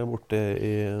sitter borte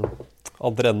i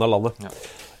andre enden av landet.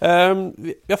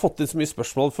 Vi har fått inn så mye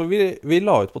spørsmål, for vi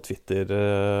la ut på Twitter,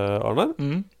 Arnar.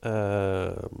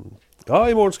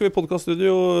 I morgen skal vi i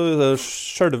podcaststudio.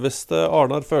 Selveste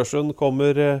Arnar Førsund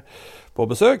kommer på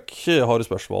besøk. Har du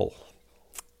spørsmål?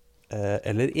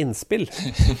 Eller innspill.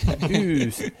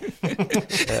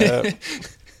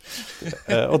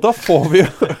 Og da får vi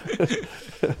jo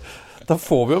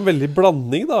en veldig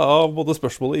blanding da, av både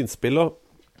spørsmål og innspill.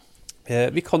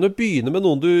 Vi kan jo begynne med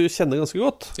noen du kjenner ganske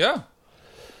godt. Ja.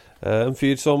 En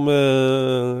fyr som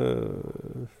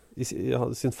i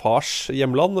sin fars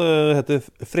hjemland heter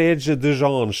Fredje de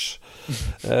Jange.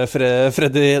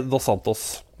 Freddy dos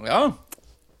Santos. Ja.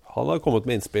 Han har kommet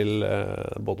med innspill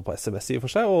både på SMS i og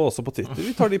for seg, og også på Twitter.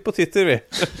 Vi tar de på Twitter, vi.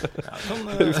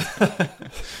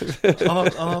 Han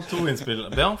har 2 innspill.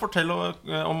 Be han fortelle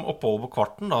om opphold på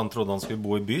Kvarten da han trodde han skulle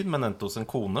bo i byen, men endte hos en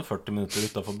kone 40 minutter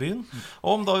utenfor byen. Og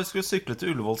om da vi skulle sykle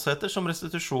til Ullevålseter som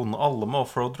restitusjon, alle med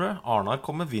offroadere. Arnar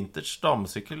kom med vintage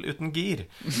damesykkel uten gir.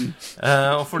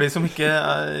 Og for de som ikke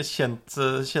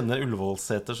kjenner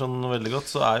Ullevålseter sånn veldig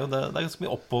godt, så jo det ganske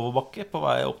mye oppoverbakke på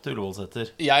vei opp til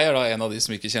Ullevålseter. Jeg da en av de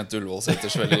som ikke kjente Ullevålseter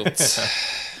så veldig godt.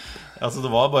 Altså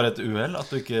det var bare et uheld at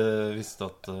du ikke visste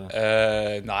at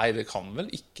Nei, det kan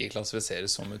vel ikke klassifiseres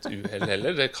som et uheld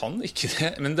heller. Det kan ikke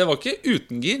det. Men det var ikke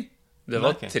uten gir. Det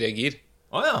var 3 gir.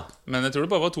 Ja. Men jeg tror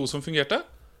det bare var 2 som fungerte.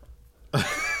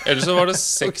 Eller så var det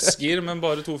 6 gir, men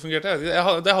bare 2 fungerte. Jeg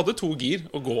hadde 2 gir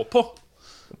å gå på.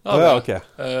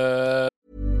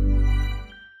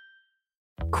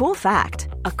 Cool fact,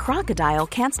 a crocodile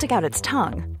can't stick out its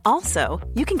tongue. Also,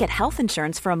 you can get health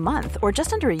insurance for a month or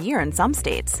just under a year in some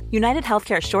states. United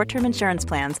Healthcare short-term insurance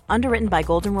plans, underwritten by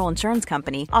Golden Rule Insurance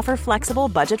Company, offer flexible,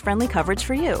 budget-friendly coverage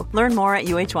for you. Learn more at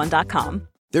uh1.com.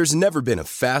 There's never been a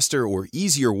faster or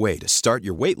easier way to start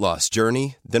your weight loss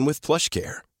journey than with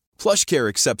PlushCare. PlushCare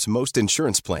accepts most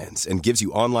insurance plans and gives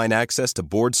you online access to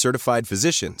board-certified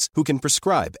physicians who can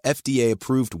prescribe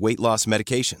FDA-approved weight loss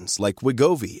medications like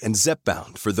Wegovy and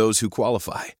Zepbound for those who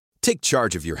qualify. Take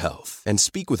charge of your health and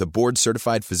speak with a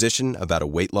board-certified physician about a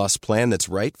weight loss plan that's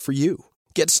right for you.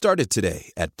 Get started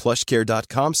today at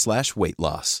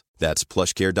plushcare.com/weightloss. That's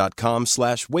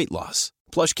plushcare.com/weightloss.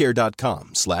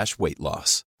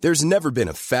 plushcare.com/weightloss. There's never been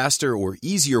a faster or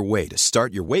easier way to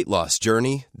start your weight loss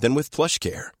journey than with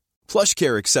PlushCare.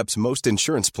 PlushCare accepts most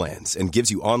insurance plans and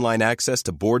gives you online access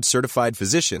to board-certified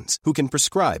physicians who can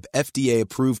prescribe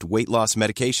FDA-approved weight loss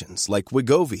medications like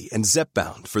Wegovy and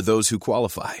Zepbound for those who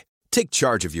qualify. Take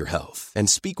charge of your health and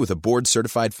speak with a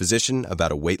board-certified physician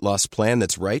about a weight loss plan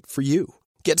that's right for you.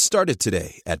 Get started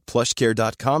today at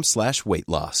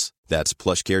plushcare.com/weightloss. That's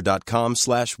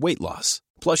plushcare.com/weightloss.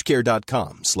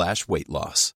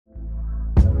 plushcare.com/weightloss.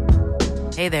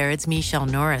 Hey there, it's Michelle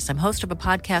Norris. I'm host of a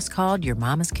podcast called Your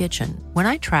Mama's Kitchen. When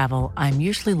I travel, I'm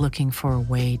usually looking for a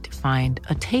way to find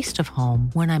a taste of home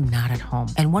when I'm not at home.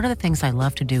 And one of the things I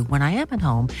love to do when I am at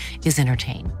home is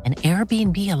entertain. And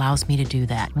Airbnb allows me to do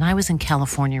that. When I was in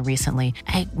California recently,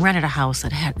 I rented a house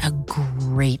that had a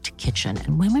great kitchen.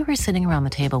 And when we were sitting around the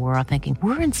table, we were all thinking,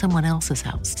 we're in someone else's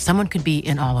house. Someone could be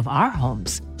in all of our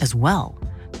homes as well.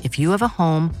 If you have a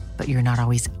home, but you're not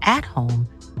always at home,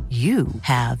 you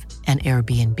have an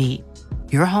Airbnb.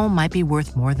 Your home might be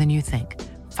worth more than you think.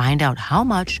 Find out how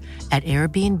much at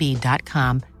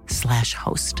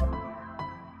airbnb.com/host.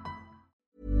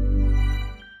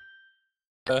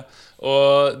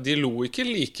 Og de lo ikke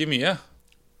like mye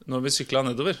når vi syklet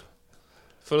nedover,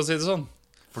 for å si det sånn.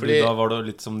 Fordi da var det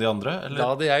litt som de andre, eller?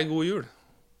 Da hadde jeg god hjul.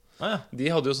 Ja.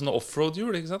 De hadde jo sånne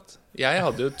offroad-hjul, ikke sant? Jeg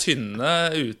hadde jo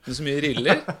tynne uten så mye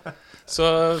riller.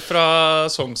 Så fra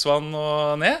Sognsvann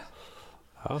og ned.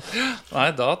 Nei,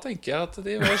 da tenker jeg at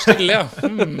de var stille, ja.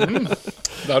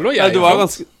 Da lå jeg. Du var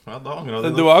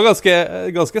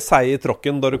ganske seig i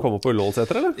tråkken da du kom opp på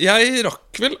Ullevålseter, eller? Jeg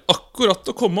rakk vel akkurat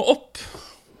å komme opp,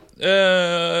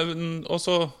 og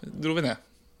så dro vi ned.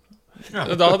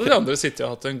 Da hadde de andre sittet og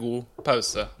hatt en god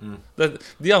pause.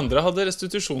 De andre hadde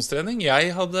restitusjonstrening.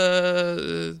 Jeg hadde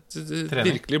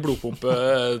virkelig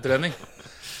blodpumpetrening.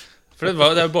 For det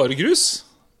er jo bare grus.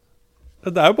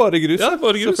 Det er jo bare grus. Ja,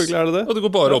 bare grus. Selvfølgelig er det. Og det går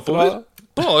bare oppover.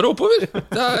 Bare oppover.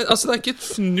 Det er ikke et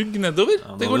fnugg nedover.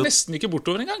 Det går nesten ikke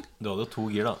bortover engang. Du hadde 2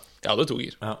 gir da. Jeg hadde 2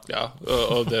 gir. Ja,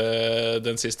 og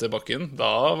den siste bakken,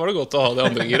 da var det godt å ha det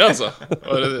andre giret, altså.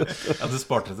 Ja, du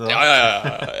sparte det da. Ja.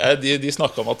 De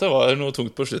snakket om at det var noe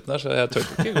tungt på slutten her, så jeg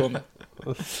tørte ikke gå ned.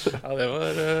 Ja, det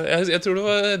var jeg tror det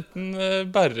var enten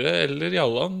Berre eller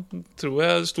Jallan, tror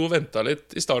jeg sto og ventet litt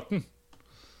i starten.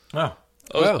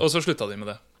 Og så sluttet de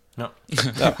med det.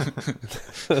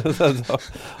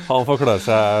 Han får klare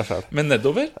seg selv. Men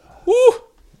nedover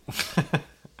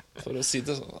for å si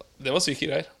det sånn, det var syke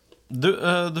greier. Du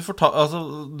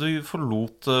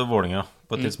forlot Vålinga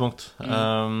på et tidspunkt.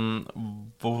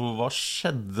 Hva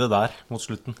skjedde der mot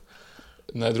slutten?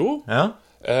 Når jeg dro? Ja.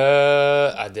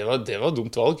 Nei, det var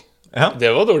dumt valg.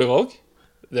 Det var dårlig valg.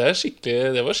 Det var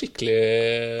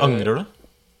skikkelig Angrer du?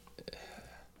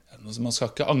 Man skal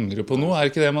ikke angre på noe, er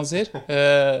ikke det man sier.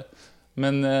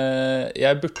 Men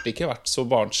jeg burde ikke vært så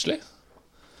barnslig.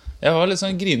 Jeg var litt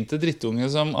sånn grinete drittunge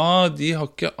som de har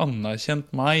ikke anerkjent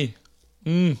meg.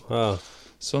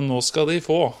 Så nå skal de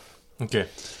få. Okay.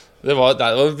 Det var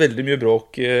veldig mye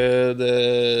bråk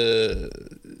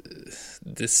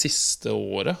det siste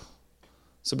året.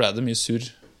 Så ble det mye surr.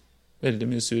 Veldig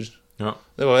mye surr.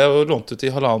 Jeg var lånt ut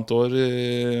i 1,5 år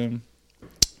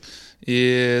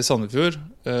i Sandefjord,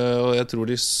 og jeg tror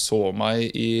de så meg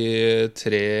i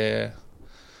 3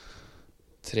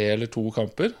 eller 2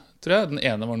 kamper, tror jeg. Den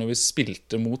ene var når vi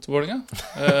spilte mot Vålinga,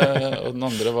 og den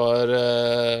andre var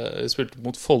vi spilte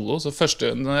mot Follo. Så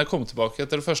når jeg kom tilbake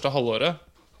etter det første halvåret,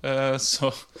 så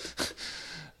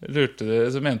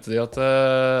mente de at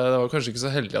det var kanskje ikke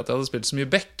så heldig at jeg hadde spilt så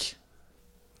mye back.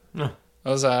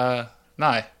 Og så sa jeg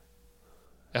nei,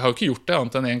 jeg har jo ikke gjort det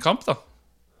annet enn 1 kamp da.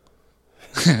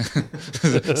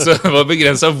 Så det var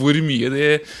begrenset hvor mye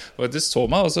de faktisk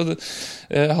så meg. Og så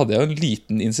hadde jeg jo en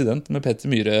liten incident med Petter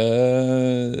Myhre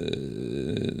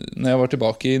når jeg var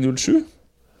tilbake i 07.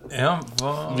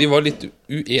 Vi var litt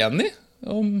uenige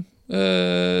om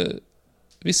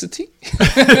visse ting.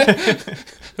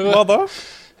 Hva da?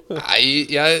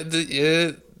 Nei,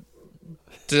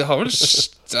 det har vel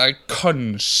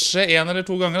kanskje 1 eller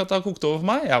 2 ganger at det har kokt over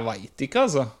for meg. Jeg vet ikke,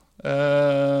 altså.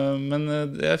 Men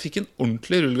jeg fikk en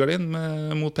ordentlig rullgardin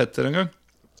mot Petter en gang.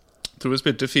 Jeg tror vi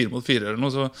spilte 4 mot 4 eller noe.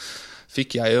 Så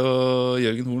fikk jeg og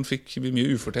Jørgen Horn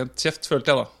mye ufortjent kjeft, følte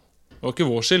jeg da. Det var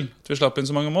ikke vår skyld at vi slapp inn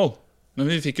så mange mål, men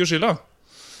vi fikk jo skylda.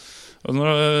 Og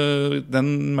når den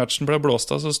matchen ble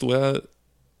blåst av, så sto jeg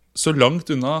så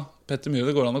langt unna Petter Myhre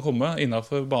det går an å komme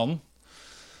innenfor banen.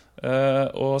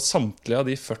 Og samtlige av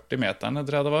de 40 meterne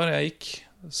tror jeg det var jeg gikk,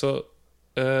 så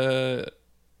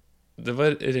det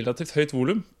var relativt høyt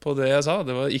volum på det jeg sa.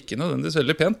 Det var ikke nødvendigvis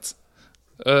veldig pent,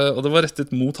 og det var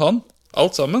rettet mot han,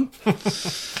 alt sammen.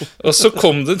 Og så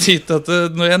kom det dit at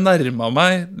når jeg nærmet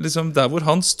meg liksom der hvor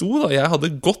han sto da, jeg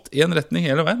hadde gått en retning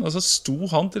hele veien, og så sto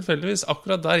han tilfeldigvis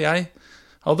akkurat der jeg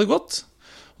hadde gått.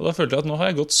 Og da følte jeg at nå har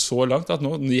jeg gått så langt at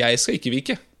jeg skal ikke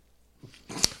vike.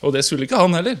 Og det skulle ikke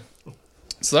han heller.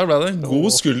 Så der ble det en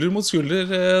god skulder mot skulder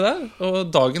der.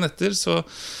 Og dagen etter så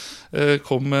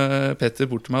kom Petter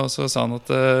bort til meg, og så sa han at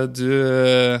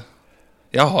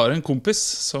jeg har en kompis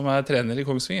som trener i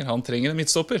Kongsvinger. Han trenger en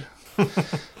midtstopper.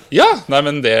 Ja, nei,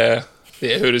 men det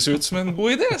høres ut som en god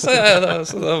idé, sa jeg da.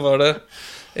 Så da var det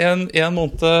en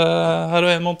måned her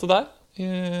og en måned der.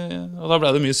 Og da ble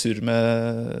det mye surr med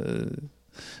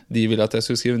de ville at jeg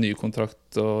skulle skrive ny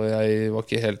kontrakt, og jeg var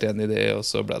ikke helt enig i det, og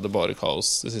så ble det bare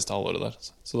kaos det siste halvåret der.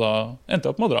 Så da endte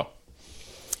jeg opp med å dra.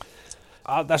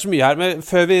 Ja, det er så mye her, men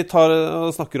før vi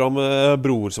snakker om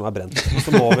broer som brent, så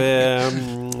må vi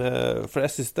for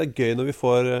jeg synes det gøy når vi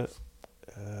får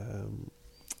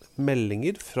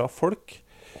meldinger fra folk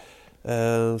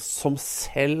som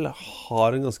selv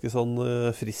har en ganske sånn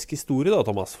frisk historie da,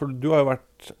 Thomas. For du har jo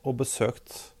vært og besøkt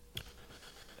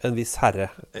en viss herre,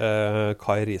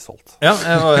 Kai Risholt. Ja,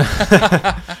 jeg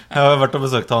har vært og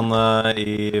besøkt han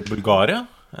i Bulgaria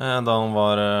da han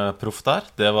var proff der.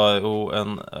 Det var jo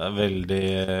en veldig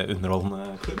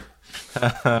underholdende klubb.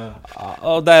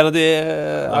 Og det er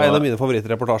en av mine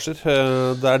favorittreportasjer.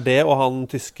 Det er det og han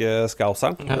tyske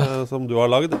skauseren som du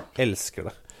har lagd. Elsker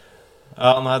det.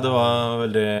 Ja, nei, det var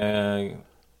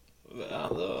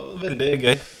veldig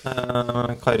gøy.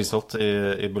 Kai Risholt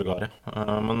i Bulgaria.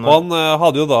 Men, og han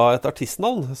hadde jo da et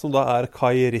artistnavn som da er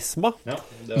Kai Risma. Ja,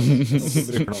 det er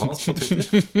brukernavnet hans på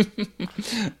Twitter.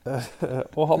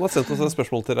 Og han har sendt oss et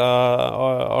spørsmål til deg,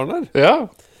 Arnar. Ja.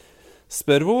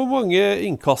 Spør hvor mange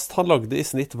innkast han lagde i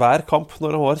snitt hver kamp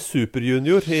når han var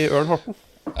superjunior i Ørn Horten.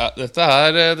 Ja, dette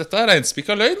er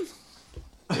regnspikka løgn.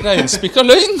 Regnspikka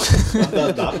løgn.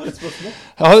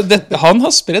 Han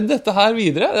har spredd dette her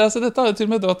videre. Altså, dette har jo til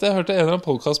og med dratt. Jeg hørte en eller annen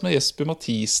podcast med Jesper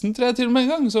Mathisen, tror jeg til og med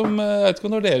en gang, som, jeg vet ikke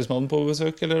om det var deres mann på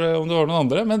besøk eller om det var noen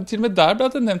andre, men til og med der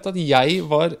ble det nevnt at jeg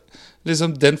var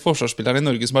liksom den forsvarsspilleren i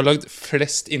Norge som har lagd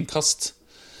flest innkast.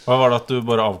 Hva var det at du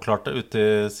bare avklarte ut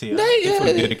i siden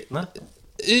ifølge ryktene?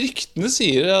 Ryktene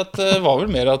sier at det var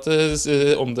vel mer at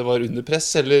om det var under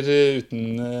press eller uten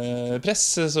press,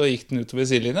 så gikk den utover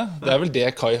sidelinja. Det er vel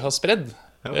det Kai har spredd.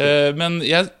 Men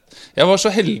jeg var så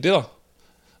heldig da,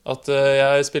 at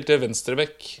jeg spilte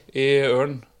venstrebekk i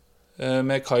Ørn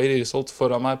med Kai Risholt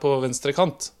foran meg på venstre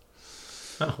kant.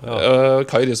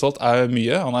 Kai Risholt er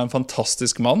mye. Han er en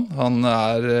fantastisk mann. Han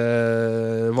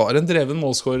var en dreven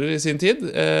målskårer i sin tid.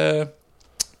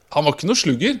 Han var ikke noe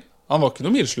slugger. Han var ikke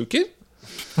noe milslukker.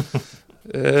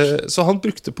 Så han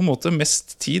brukte på en måte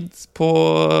mest tid på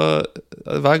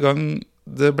hver gang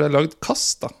det ble lagd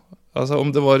kast da. Altså om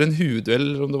det var en hudduell,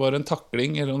 eller om det var en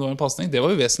takling, eller om det var en passning, det var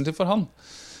jo vesentlig for han.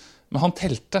 Men han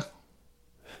telte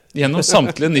gjennom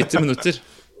samtlige 90 minutter.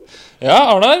 Ja,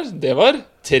 Arnar, det var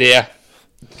 3.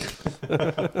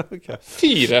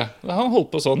 4. Han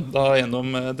holdt på sånn da gjennom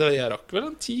jeg rakk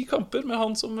vel 10 kamper med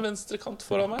han som venstre kant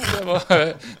foran meg.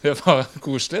 Det var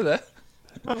koselig det.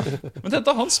 Men dette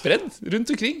har han spredd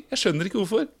rundt omkring. Jeg skjønner ikke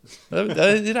hvorfor. Det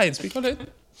er regnspikka løgn.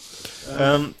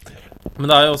 Men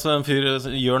det er jo også en fyr,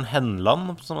 Jørn Henland,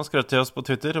 som har skrevet til oss på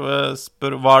Twitter.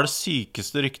 Spør, hva er det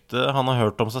sykeste ryktet han har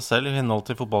hørt om seg selv i henhold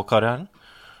til fotballkarrieren?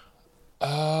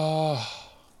 Har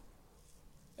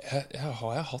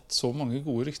jeg hatt så mange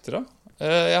gode rykter da?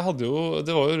 Jeg hadde jo,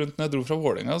 det var jo rundt når jeg dro fra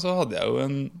Vålerenga, så hadde jeg jo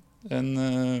en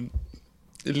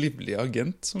livlig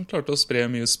agent som klarte å spre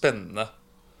mye spennende.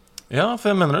 Ja,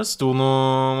 for jeg mener det sto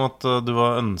noe om at du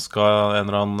var ønsket en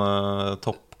eller annen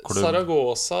toppklubb.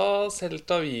 Zaragoza,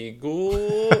 Celta Vigo,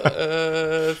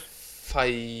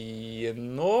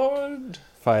 Feyenoord,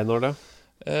 ja.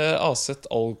 AZ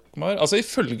Alkmaar. Altså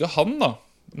ifølge han da,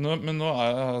 men nå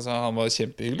han var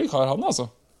kjempehyggelig kar han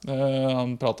altså.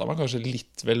 Han pratet meg kanskje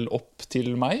litt vel opp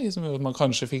til meg, som gjør at man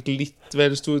kanskje fikk litt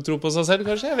vel stor tro på seg selv,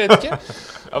 kanskje, jeg vet ikke.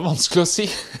 Det er vanskelig å si.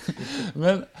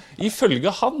 Men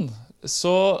ifølge han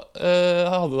så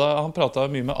han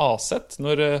pratet mye med AZ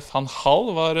når Van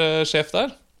Hall var sjef der.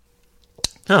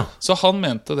 Ja. Så han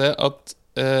mente det at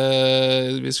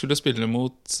vi skulle spille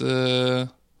mot er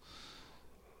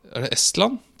det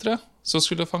Estland, tror jeg. Så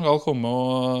skulle Van Hall komme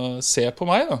og se på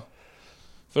meg da,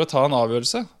 for å ta en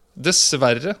avgjørelse.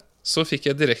 Dessverre så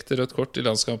fikk jeg direkte rødt kort i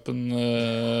landskampen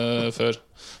før,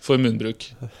 for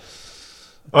munnbruk.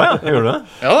 Ja, gjorde du det?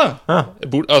 Ja da,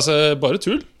 altså bare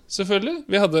tull. Selvfølgelig.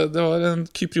 Det var en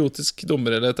kypriotisk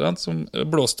dommer eller et eller annet som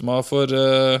blåste meg for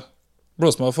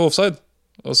offside.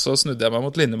 Og så snudde jeg meg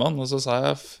mot linjemann, og så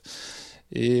sa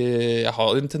jeg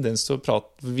har en tendens til å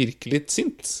prate virkelig litt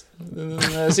sint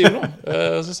når jeg sier noe.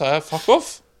 Så sa jeg fuck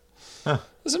off.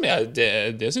 Det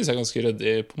synes jeg er ganske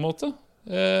røddig på en måte.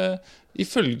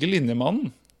 Ifølge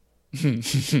linjemannen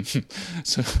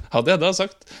så hadde jeg da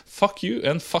sagt fuck you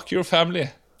and fuck your family.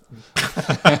 Det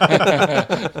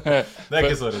er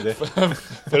ikke så ryddig.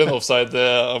 For en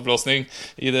offside-avblåsning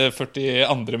i det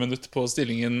 42. minutt på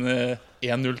stillingen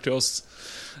 1-0 til oss.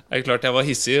 Det er klart jeg var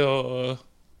hissig og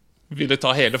ville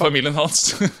ta hele familien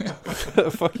hans.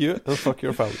 Fuck you and fuck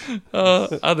your family.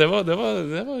 Ja, det var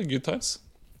good times.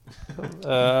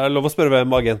 Lov å spørre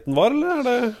hvem agenten var, eller er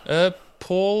det?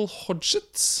 Paul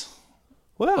Hodgett.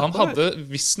 Han hadde,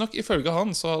 visstnok ifølge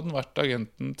han, så hadde han vært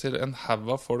agenten til en haug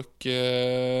av folk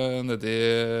nedi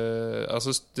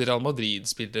altså Real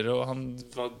Madrid-spillere, og han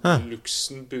var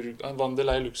Luxemburg, han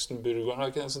Vanderlei Luxemburg, han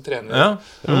var ikke den som trener.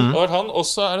 Og han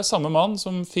også det samme mann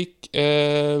som fikk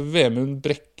Vemund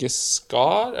Brekke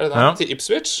Skar til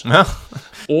Ipswich,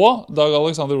 og Dag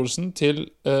Alexander Olsen til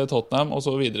Tottenham, og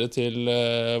så videre til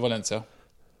Valencia.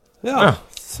 Ja,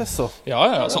 så.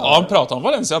 Ja, så han pratet om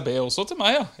Valencia B også til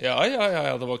meg, ja,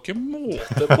 det var ikke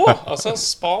måte på. Altså,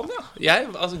 Spania,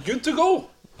 good to go.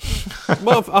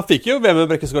 Men han fikk jo Vemund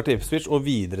Brekke Skar til Ipswich og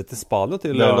videre til Spania,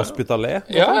 til L'Hospitalet.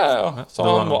 Ja. Så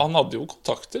han hadde jo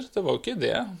kontakter, det var jo ikke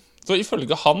det. Så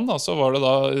ifølge han da, så var det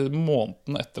da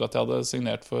måneden etter at jeg hadde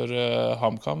signert for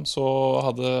HamKam, så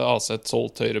hadde AZ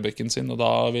solgt høyrebekken sin, og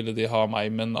da ville de ha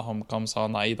meg, men HamKam sa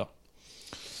nei da.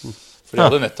 For de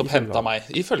hadde nettopp hentet meg,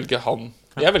 ifølge han.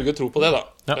 Jeg velger å tro på det da.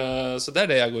 Så det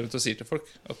det jeg går rundt og sier til folk.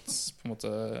 At på en måte,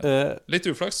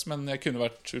 litt uflaks, men jeg kunne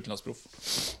vært utenlandsproff.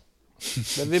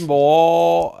 Men vi må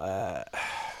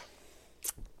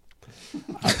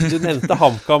du nevnte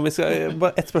HamKam. Vi skal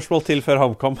bare ett spørsmål til før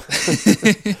HamKam.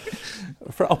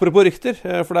 For apropos rykter,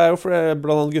 for det jo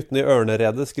blant annet guttene i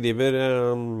Ørneredet skriver,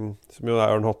 som jo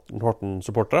Ørn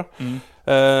Horten-supportere,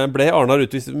 ble Arnar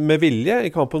utvist med vilje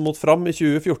i kampen mot Fram i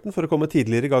 2014 for å komme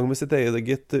tidligere i gang med sitt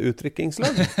eget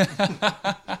utdrikkingslag.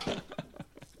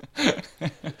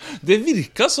 Det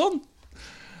virket sånn.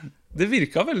 Det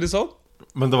virket veldig sånn.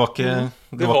 Men det var ikke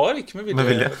Det var ikke med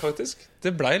vilje, faktisk.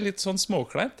 Det ble litt sånn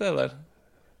småkleint, det der.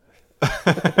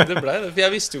 Det ble det, for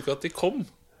jeg visste jo ikke at de kom.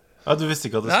 Ja, du visste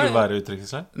ikke at det skulle være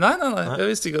utdrikningslag? Nei, jeg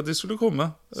visste ikke at de skulle komme.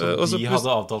 Så de hadde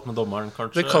avtalt med dommeren,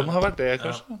 kanskje? Det kan ha vært det,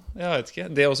 kanskje. Jeg vet ikke.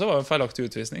 Det også var en feilaktig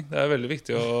utvisning. Det veldig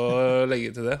viktig å legge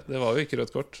til det. Det var jo ikke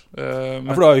rødt kort. Men...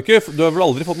 for du har vel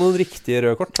aldri fått noen riktige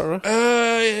røde kort, har du?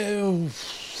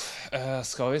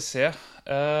 Skal vi se.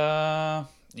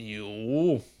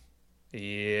 Jo...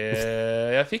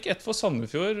 Jeg fikk et for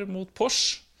Sandefjord mot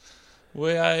Porsche, hvor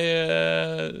jeg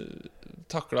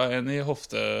taklet en i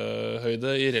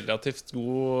hoftehøyde i relativt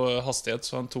god hastighet,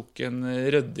 så han tok en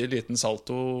røddig liten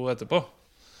salto etterpå.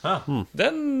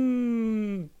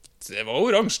 Det var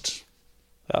oransje.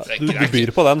 Du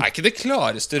byr på den. Det ikke det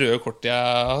klareste røde kortet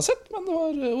jeg har sett, men det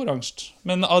var oransje.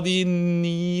 Men av de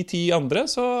 9-10 andre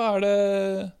så det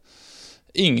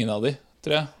ingen av de,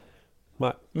 tror jeg.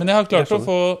 Nei. Men jeg har klart å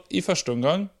få i første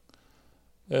omgang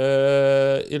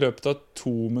i løpet av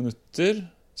 2 minutter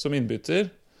som innbytter,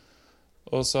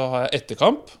 og så har jeg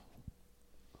etterkamp,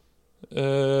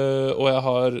 og jeg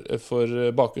har for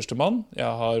bakerste mann, jeg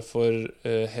har for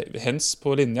hens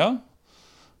på linja,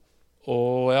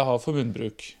 og jeg har for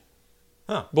munnbruk.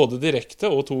 Både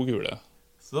direkte og 2 gule.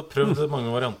 Så du har prøvd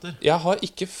mange varianter? Jeg har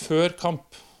ikke før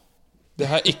kamp.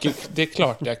 Det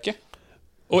klarte jeg ikke.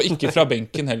 Og ikke fra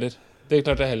benken heller. Det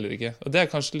klarte jeg heller ikke. Og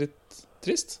det kanskje litt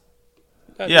trist.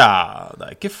 Ja,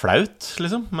 det ikke flaut,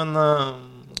 liksom. Men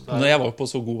når jeg var på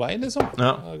så god vei, liksom.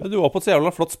 Ja. Du var på et så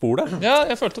jævla flott spor, det. Ja,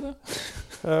 jeg følte det.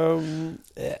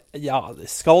 Ja,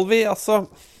 skal vi, altså...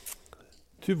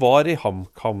 Du var i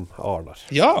HamKam, Arnar.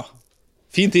 Ja,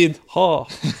 fin tid.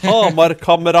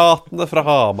 Hamar-kameratene fra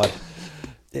Hamar.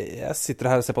 Jeg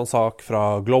sitter her og ser på en sak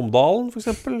fra Glåmdalen, for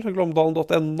eksempel.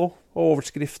 Glåmdalen.no. Og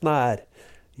overskriften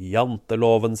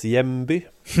Jantelovens hjemby.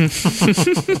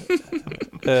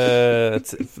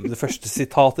 Det første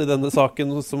sitatet i denne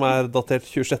saken, som datert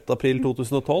 26. april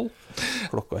 2012,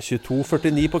 klokka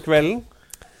 22:49 på kvelden.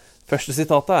 Første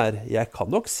sitatet «Jeg kan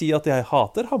nok si at jeg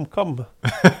hater HamKam»,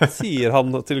 sier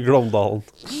han til Glåmdalen.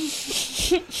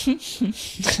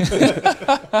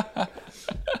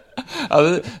 Ja,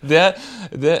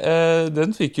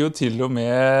 den fikk jo til og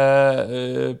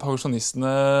med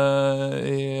pensjonistene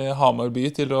i Hamar by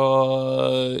til å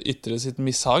ytre sitt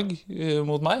mishag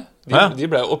mot meg. De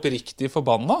ble oppriktig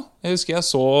forbanna. Jeg husker jeg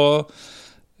så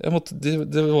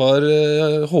det var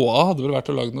HA hadde vel vært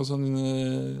og laget noen sånn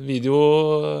video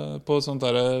på sånt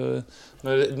der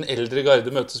når den eldre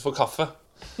garde møtes for kaffe.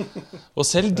 Og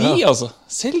selv de,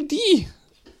 selv de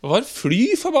var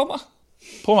fly forbanna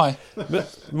på meg.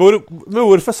 Men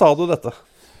hvorfor sa du dette?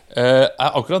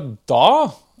 Akkurat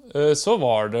da så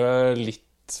var det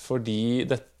litt fordi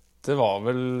dette var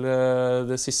vel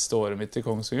det siste året mitt i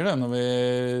Kongsvinger,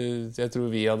 jeg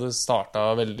tror vi hadde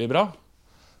startet veldig bra.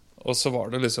 Og så var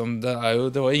det liksom,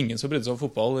 det var ingen som brydde seg om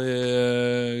fotball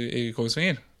i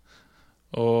Kongsvinger.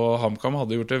 Og HamKam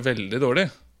hadde gjort det veldig dårlig.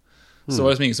 Så det var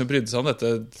liksom ingen som brydde seg om dette.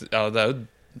 Ja, det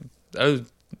er jo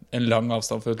en lang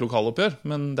avstand for et lokaloppgjør,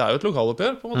 men det er jo et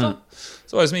lokaloppgjør på en måte.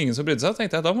 Så var det liksom ingen som brydde seg,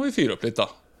 tenkte jeg, da må vi fyre opp litt da.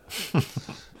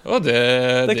 Og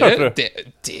det klarte du.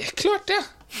 Det klarte jeg.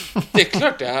 Det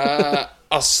klarte jeg,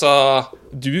 altså,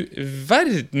 Du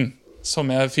verden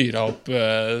som jeg fyret opp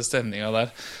stemningen der.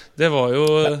 Det var jo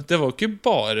ikke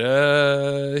bare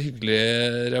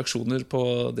hyggelige reaksjoner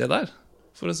på det der,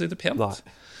 for å si det pent. Nei.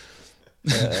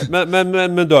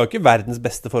 Men du har jo ikke verdens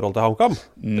beste forhold til HamKam,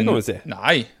 det kan vi si.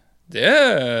 Nei,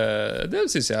 det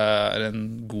synes jeg er en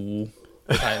god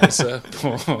betegnelse på...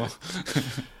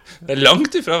 Det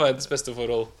langt ifra verdens beste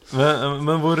forhold.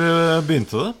 Men hvor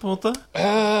begynte det, på en måte?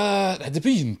 Det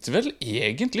begynte vel,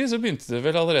 egentlig så begynte det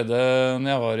vel allerede når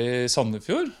jeg var i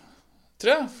Sandefjord,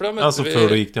 tror jeg. For da møtte vi... før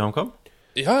du gikk til HamKam?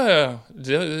 Ja.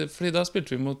 Fordi da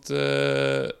spilte vi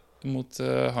mot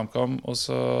HamKam, og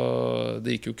så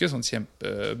det gikk jo ikke sånn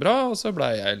kjempebra, og så ble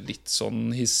jeg litt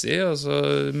sånn hissig, og så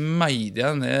meide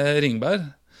jeg ned Ringberg.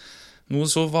 Noe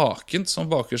så vakent som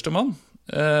bakerste mann.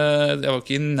 Jeg var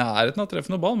ikke i nærheten av å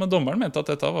treffe noe ball, men dommeren mente at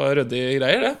dette var røddige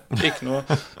greier, det. Ikke noe.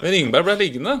 Men Ringberg ble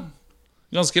liggende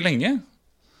ganske lenge.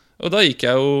 Og da gikk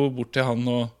jeg jo bort til han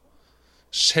og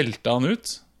skjelte han ut.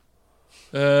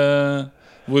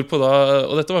 Hvorpå da,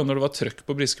 og dette var jo når det var trøkk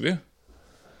på Briskeby.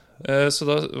 Så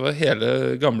da var hele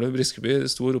gamle Briskeby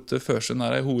sto og ropte Førsund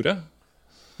er ei hore.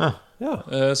 Ja.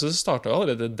 Så det startet jo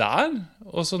allerede der.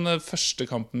 Og så den første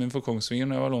kampen min for Kongsvinger,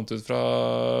 når jeg var lånt ut fra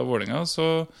Vålinga, så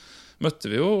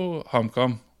møtte vi jo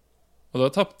HamKam. Og da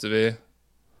tappte vi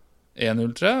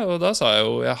 1-0, tror jeg. Og da sa jeg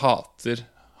jo jeg hater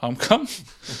HamKam.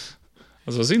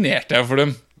 Og så signerte jeg for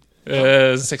dem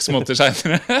 6 måneder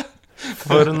senere.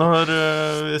 For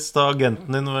hvis da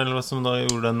agenten din, eller som da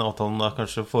gjorde den avtalen, da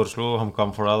kanskje foreslo HamKam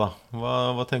for deg, da,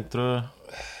 hva tenkte du?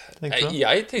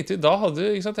 Jeg tenkte,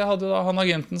 jeg hadde da han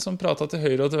agenten som pratet til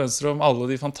høyre og til venstre om alle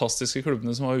de fantastiske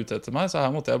klubbene som var ute etter meg, så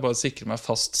her måtte jeg bare sikre meg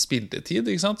fast spilletid,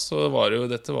 ikke sant? Så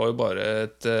dette var jo bare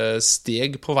et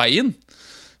steg på veien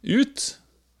ut.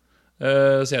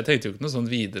 Så jeg tenkte jo ikke noe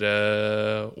sånn videre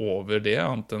over det,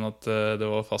 annet enn at det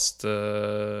var fast...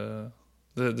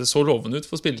 Det så lovende ut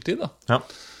for spilletid, da. Ja.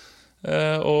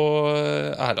 Og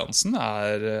Erlandsen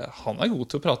han er god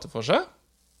til å prate for seg.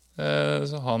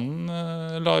 Så han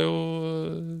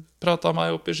pratet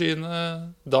meg opp i skyene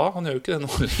da, han gjør jo ikke det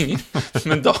nå lenger,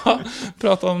 men da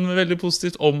pratet han veldig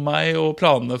positivt om meg og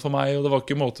planene for meg, og det var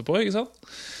ikke måte på, ikke sant?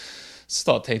 Så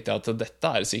da tenkte jeg at dette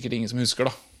er sikkert ingen som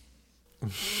husker, da.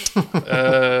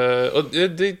 Og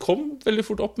det kom veldig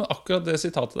fort opp, men akkurat det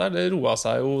sitatet der, det roet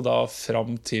seg jo da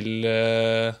fram til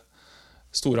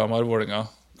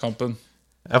Storhamar-Vålinga-kampen.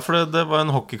 Ja, for det var en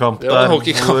hockeykamp der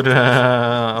hvor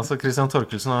altså Christian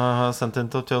Torkelsen har sendt inn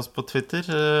til oss på Twitter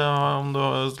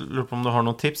lurer på om du har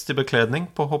noen tips til bekledning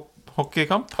på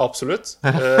hockeykamp? Absolutt.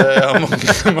 Jeg har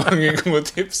mange gode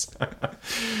tips.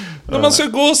 Når man skal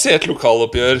gå og se et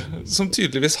lokaloppgjør som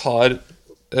tydeligvis har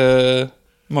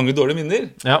mange dårlige minner.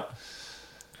 Ja.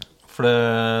 For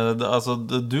altså,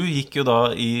 du gikk jo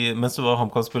da mens du var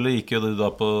HamKam-spiller, gikk jo du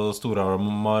da på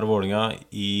Storhamar Vålinga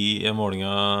i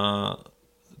Vålinga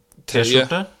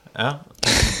T-skjorte? Ja.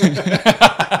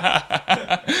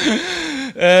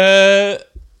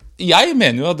 Jeg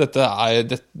mener jo at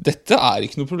dette er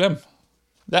ikke noe problem.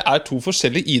 Det er 2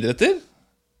 forskjellige idretter.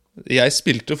 Jeg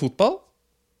spilte fotball,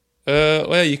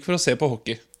 og jeg gikk for å se på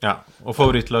hockey. Ja, og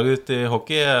favorittlaget i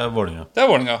hockey er Vålinga. Det er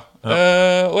Vålinga. Ja.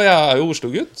 Og jeg er jo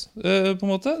Oslo-gutt, på en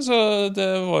måte. Så det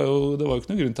var jo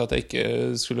ikke noen grunn til at jeg ikke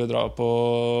skulle dra på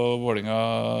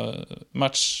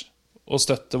Vålinga-match og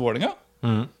støtte Vålinga.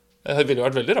 Det ville jo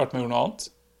vært veldig rart med å gjøre noe annet,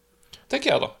 tenker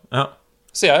jeg da. Ja.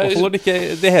 Så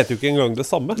det heter jo ikke engang det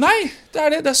samme. Nei, det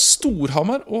er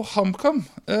Storhamar og HamKam.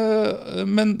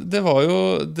 Men det var jo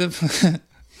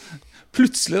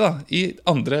plutselig da, i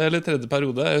 2. eller 3.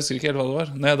 periode, jeg husker ikke helt hva det var,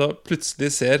 når jeg da plutselig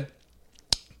ser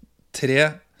 3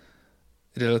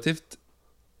 relativt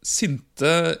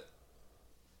sinte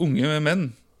unge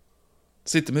menn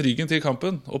sitte med ryggen til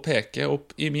kampen og peke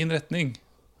opp i min retning.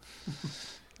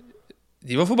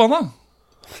 De var forbanna.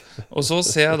 Og så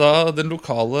ser jeg da den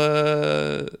lokale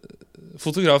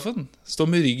fotografen stå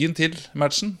med ryggen til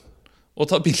matchen og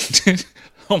ta bilder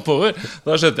oppover.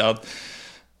 Da skjønte jeg at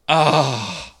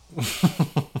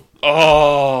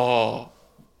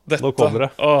dette, nå kommer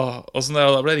det. Og så når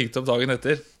jeg da ble ringt opp dagen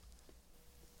etter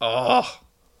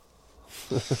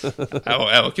jeg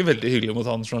var ikke veldig hyggelig mot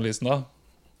han journalisten da.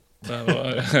 Det var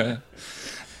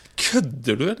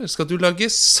kødder du, eller? Skal du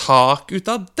lage sak ut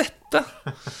av dette?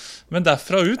 Men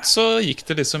derfra ut så gikk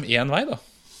det liksom en vei da,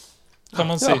 kan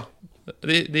man si.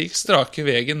 Det gikk strake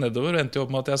vegen nedover og endte jo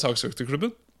opp med at jeg saksøkte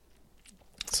klubben.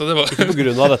 Så det var... Ikke på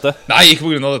grunn av dette? Nei, ikke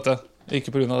på grunn av dette.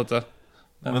 Ikke på grunn av dette.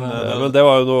 Men det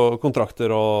var jo noen kontrakter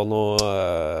og noe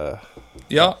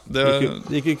ja, det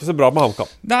gikk ikke så bra med HamKam.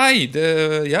 Nei,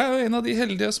 jeg er jo en av de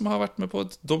heldige som har vært med på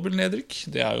et dobbelt nedrykk.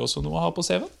 Det er jo også noe å ha på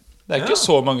CV-en. Det ikke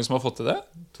så mange som har fått til det.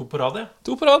 2 på rad, ja.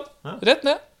 2 på rad, rett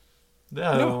ned. Det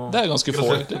jo... det ganske få,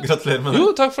 egentlig. Gratulerer med det. Jo,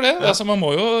 takk for det. Altså, man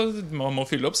må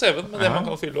fylle opp CV-en med det man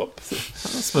kan fylle opp.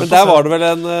 Men der var det vel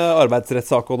en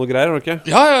arbeidsrettssak og noe greier, var det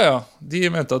ikke? Ja. De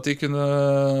mente at de kunne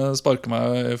sparke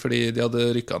meg fordi de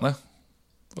hadde rykket ned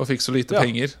og fikk så lite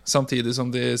penger, samtidig som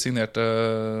de signerte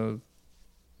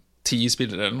 10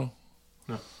 spillere eller noe.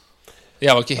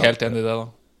 Jeg var ikke helt enig i det da.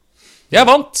 Jeg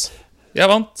vant! Ja,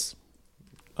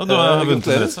 du har vunnet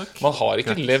en rettssak. Man har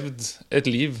ikke levd et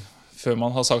liv før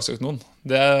man har saksøkt noen.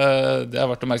 Det er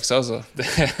verdt å merke seg, altså.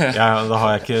 Ja, da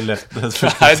har jeg ikke levd det.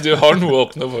 Nei, du har noe å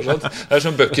åpne fortsatt. Det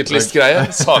sånn bucketlist-greie.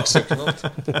 Saksøke noen.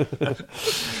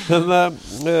 Men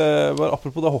bare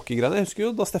apropos det hockeygreiene, jeg husker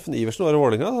jo da Steffen Iversen var i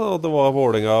Vålinga, og det var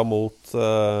Vålinga mot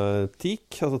TIK,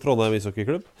 altså Trondheim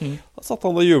ishockeyklubb. Da satt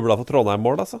han og jublet for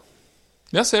Trondheim-mål, altså.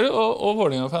 Ja, ser du, og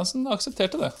Vålinga-fansen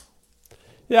aksepterte det.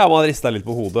 Ja, man ristet litt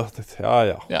på hodet.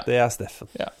 Ja, det er Steffen.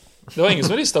 Ja. Det var ingen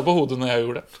som ristet på hodet når jeg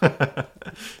gjorde det.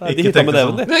 Nei, de hittet med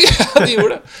neven, de. Ja, de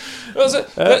gjorde det. Altså,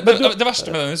 det verste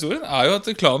med den historien er jo at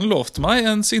klanen lovte meg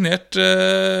en signert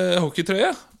hockeytrøye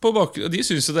på bakgrunn. De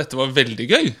synes jo dette var veldig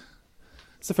gøy.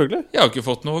 Selvfølgelig. Jeg har ikke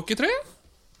fått noe hockeytrøye.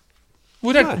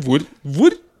 Hvor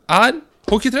er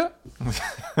hockeytrøye?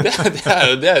 Det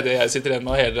er det jeg sitter igjen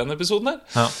med hele denne episoden her.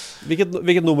 Ja.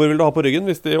 Hvilket nummer vil du ha på ryggen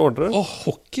hvis de ordner det?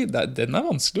 Hockey, den er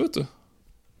vanskelig, vet du.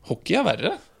 Hockey er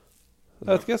verre. Jeg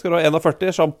vet ikke, skal du ha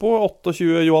 41 shampoo,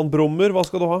 28 Johan Brummer, hva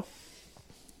skal du ha?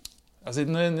 Altså,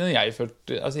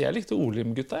 jeg likte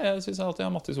Olim-gutta. Jeg synes alltid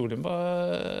at Mattis Olim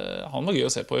han var gøy å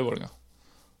se på i Vålinga.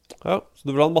 Ja, så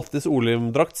du vil ha en Mattis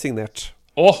Olim-drakt signert?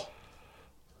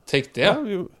 Tenk det. Ja,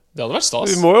 det hadde vært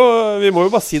stas. Vi må jo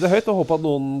bare si det høyt og håpe at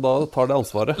noen da tar det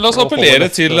ansvaret. La oss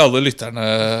appellere til alle lytterne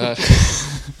her.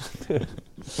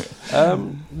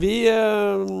 Vi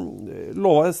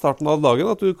lovet i starten av dagen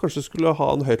at du kanskje skulle ha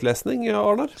en høytlesning,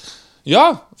 Arnar.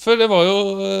 Ja, for det var jo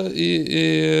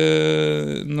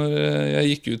når jeg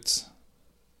gikk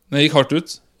hardt ut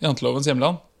i Jantelovens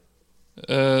hjemland,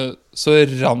 så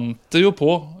rant det jo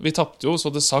på. Vi tappte jo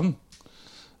så det sang,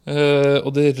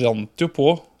 og det rant jo på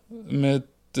med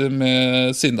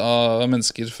sinna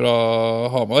mennesker fra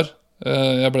Hamar.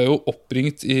 Jeg ble jo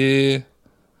oppringt i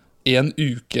 1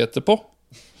 uke etterpå,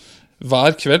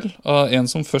 hver kveld, av en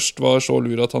som først var så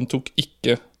lur at han tok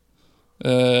ikke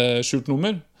skjult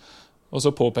nummer. Og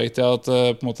så påpekte jeg at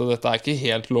på en måte, dette er ikke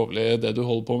helt lovlig det du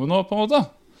holder på med nå, på en måte.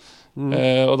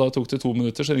 Og da tok det 2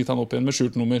 minutter, så ringte han opp igjen med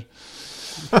skjult nummer.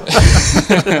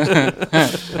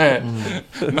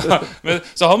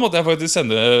 Så han måtte jeg faktisk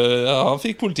sende. Han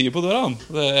fikk politiet på døra, han.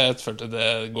 Jeg følte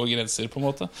det går grenser, på en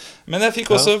måte. Men jeg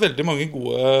fikk også veldig mange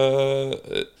gode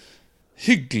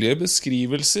hyggelige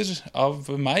beskrivelser av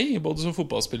meg, både som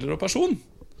fotballspiller og person.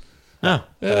 Ja.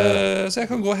 Så jeg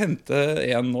kan gå og hente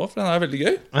en nå, for den er veldig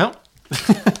gøy. Ja.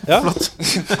 Flott.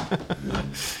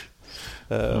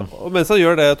 Og mens jeg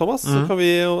gjør det, Thomas, så kan vi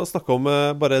jo snakke om,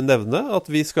 bare nevne at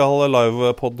vi skal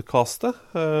live-podcaste.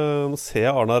 Nå ser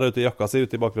jeg Arnar ute i jakka si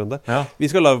ute i bakgrunnen der. Ja.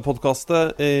 Vi skal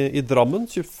live-podcaste i Drammen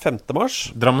 25. mars.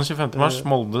 Drammen 25. mars,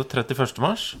 Molde 31.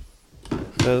 mars.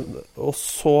 Og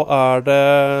så er det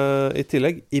i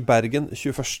tillegg i Bergen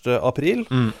 21. april.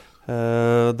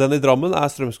 Den i Drammen er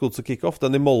Strømsgodset kickoff.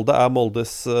 Den i Molde er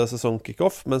Moldes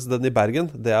sesong-kickoff. Mens den i Bergen,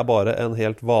 det er bare en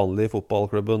helt vanlig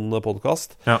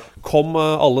fotballklubben-podcast. Ja. Kom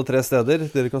alle 3 steder.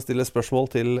 Dere kan stille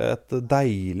spørsmål til et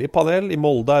deilig panel. I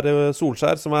Molde er det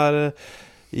Solskjær som er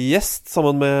gjest,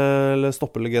 sammen med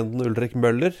stoppelegenden Ulrik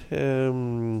Møller.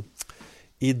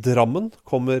 I Drammen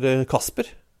kommer Kasper,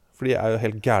 for de er jo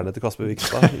helt gærne til Kasper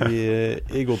Vikstad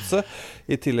i godset.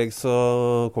 I tillegg så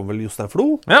kommer vel Jostein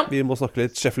Flo. Ja. Vi må snakke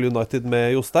litt Sheffield United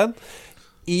med Jostein.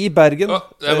 I Bergen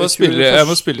jeg må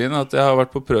spille inn at jeg har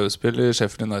vært på prøvespill i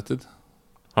Sheffield United.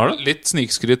 Har du? Litt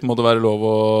snikskryt må det være lov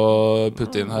å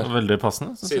putte inn her. Veldig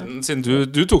passende, siden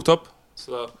du tok det opp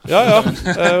så. Ja.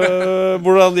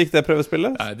 Hvordan gikk det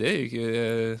prøvespillet? Nei, det gikk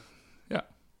ja.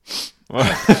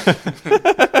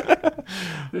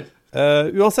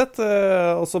 Uansett,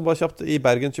 også bare kjapt, i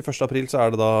Bergen 21. april så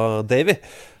er det da Davy.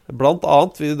 Blant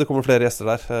annet, det kommer flere gjester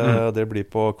der. Det blir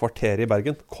på Kvarteret i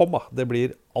Bergen. Det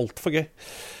blir alt for gøy.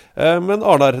 Men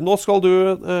Arnar, nå skal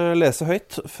du lese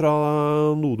høyt fra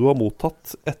noe du har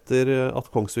mottatt etter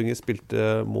at Kongsvinger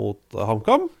spilte mot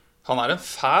HamKam. Han er en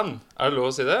fan, er det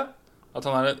lov å si det? At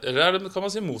han er, eller kan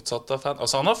man si motsatt av fan?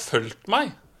 Altså han har fulgt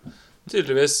meg,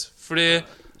 tydeligvis. Fordi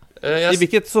I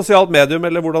hvilket sosialt medium,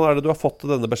 eller hvordan er det du har fått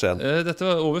denne beskjeden? Dette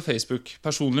var over Facebook.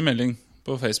 Personlig melding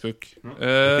på Facebook.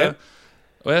 Okay.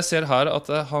 Og jeg ser her at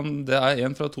det er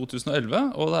en fra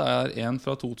 2011, og det er en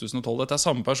fra 2012. Dette er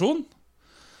samme person.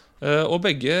 Og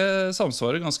begge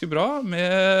samsvarer ganske bra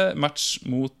med match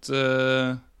mot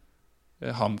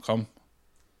HamKam.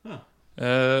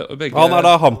 Han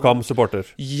da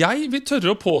HamKam-supporter. Jeg vil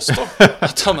tørre å påstå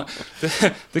at han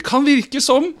det kan virke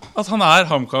som at han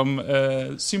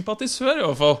HamKam-sympatisør i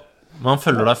hvert fall. Men han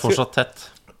følger deg fortsatt tett.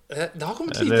 Det har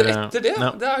kommet lite etter det.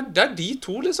 Ja. Det er de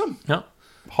to, liksom. Ja.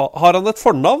 Har han et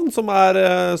fornavn som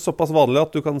såpass vanlig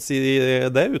at du kan si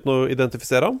det uten å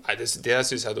identifisere ham? Nei, det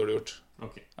synes jeg er dårlig gjort.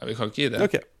 Okay. Nei, vi kan ikke gi det.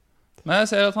 Okay. Men jeg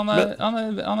ser at han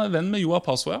er venn med Joa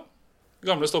Paso, ja.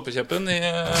 Gamle stoppekjeppen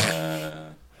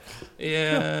i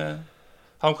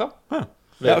HamKam.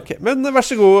 Ja, okay. Men vær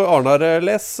så god, Arnar,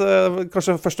 les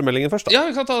kanskje førstemeldingen først da. Ja,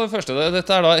 vi kan ta det første.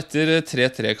 Dette er da etter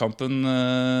 3-3-kampen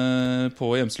på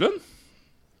Hjemslund.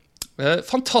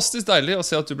 Fantastisk deilig å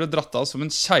se at du ble dratt av som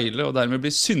en kjeile og dermed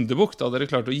blir syndebukk da dere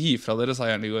klarte å gi fra dere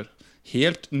seieren i går.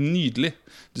 Helt nydelig.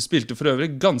 Du spilte for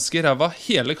øvrig ganske ræva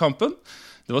hele kampen.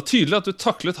 Det var tydelig at du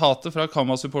taklet hatet fra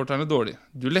Kamma-supporterne dårlig.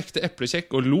 Du lekte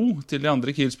eplekjekk og lo til de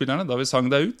andre Kiel-spillerne da vi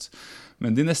sang deg ut.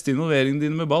 Men de neste involveringene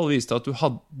dine med ball viste at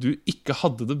du ikke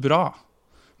hadde det bra.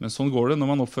 Men sånn går det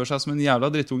når man oppfører seg som en jævla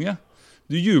drittunge.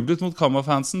 Du jublet mot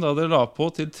Kamma-fansen da dere la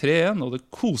på til 3-1, og det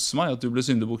koser meg at du ble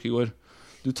syndebukk i går.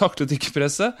 Du taklet ikke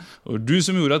presset, og du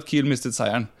som gjorde at Kiel mistet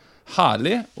seieren.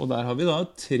 Herlig, og der har vi da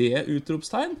 3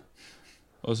 utropstegn.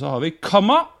 Og så har vi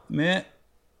Kamma med,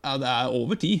 ja, det er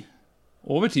over 10.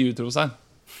 Over 10 utropstegn.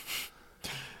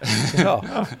 Ja.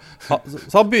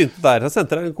 Så han begynte der, han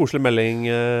sendte deg en koselig melding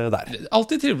der.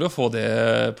 Alltid trivelig å få det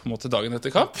på en måte dagen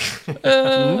etter kamp.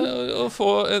 Og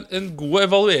få en god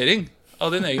evaluering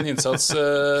av din egen innsats.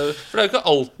 For det er jo ikke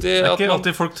alltid det er ikke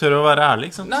alltid folk tør å være ærlig,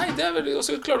 ikke sant? Nei, det er veldig, og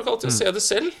så klarer du ikke alltid å se det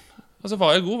selv. Altså,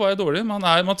 var jeg god, var jeg dårlig?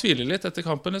 Man tviler litt etter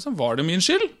kampen, liksom. Var det min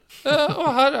skyld? Og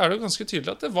her er det jo ganske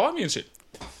tydelig at det var min skyld.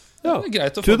 Ja, det er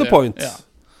greit å to få the det. point. Ja.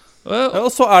 Og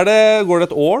så går det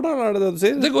et år da, eller er det det du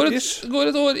sier? Det går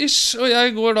et år ish, og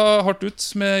jeg går da hardt ut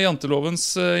med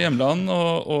jantelovens hjemland,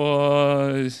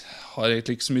 og har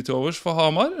egentlig ikke så mye til overs for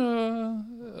Hamar,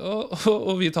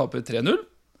 og vi taper 3-0.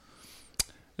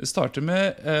 Det starter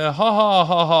med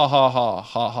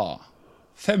ha-ha-ha-ha-ha-ha-ha.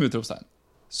 5 utropstegn.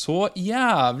 Så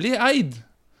jævlig eid.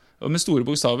 Og med store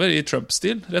bokstaver i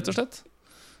Trump-stil, rett og slett.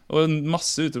 Og en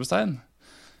masse utropstegn.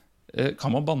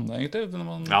 Kan man banne egentlig?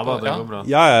 Ja da, det går bra.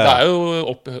 Ja. Det er jo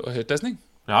høytlesning.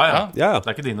 Ja. Det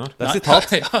er ikke dine ord. Det er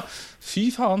sitat. Ja. Fy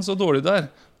faen, så dårlig det er.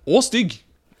 Og stygg.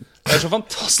 Det er så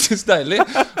fantastisk deilig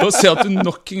å se at du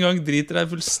nok en gang driter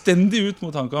deg fullstendig ut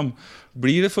mot HamKam.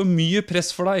 Blir det for mye press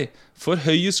for deg? For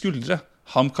høye skuldre?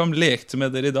 HamKam lekte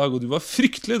med dere i dag, og du var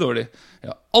fryktelig dårlig. Jeg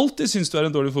har alltid syntes du er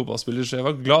en dårlig fotballspiller, så jeg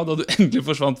var glad da du endelig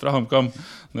forsvant fra HamKam.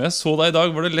 Når jeg så deg i dag,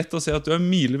 var det lett å se at du er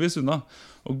milevis unna.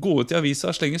 Å gå ut i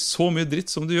avisa og slenge så mye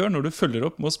dritt som du gjør når du følger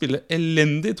opp med å spille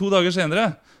elendig 2 dager senere.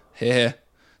 Hehe.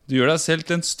 Du gjør deg selv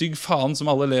til en stygg faen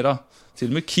som alle ler av.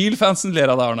 Til og med Kiel-fansen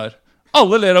ler av deg, Arnar.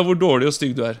 Alle ler av hvor dårlig og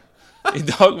stygg du er. I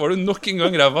dag var du nok en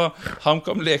gang ræva.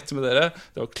 HamKam lekte med dere.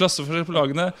 Det var klasseforskjell på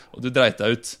lagene, og du dreit deg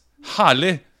ut.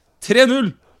 Herlig.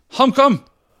 3-0. HamKam.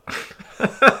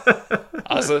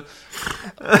 Altså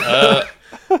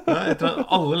jeg tror at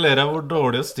alle ler av hvor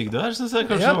dårlig og stygg du er, synes jeg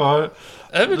kanskje var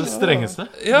det strengeste.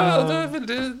 Ja, det er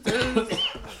veldig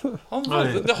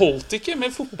det holdt ikke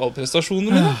med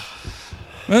fotballprestasjonene mine.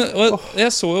 Og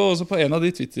jeg så jo også på en av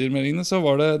de Twitter-meldingene, så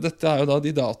var det, dette er jo da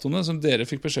de datoene som dere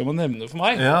fikk beskjed om å nevne for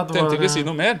meg. Ja, tenkte ikke si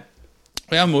noe mer.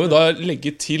 Og jeg må jo da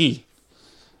legge til,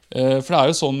 for det er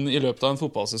jo sånn i løpet av en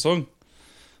fotballsesong,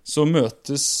 så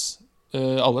møtes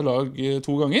alle lag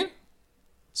 2 ganger,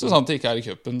 så sant det ikke er i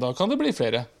cupen. Da kan det bli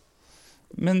flere.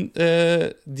 Men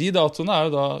de datoene er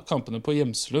jo da kampene på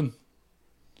Hjemslund.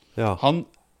 Ja. Han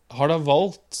har da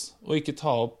valgt å ikke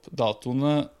ta opp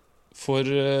datoene for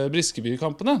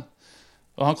Briskeby-kampene.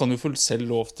 Og han kan jo få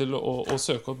selv lov til å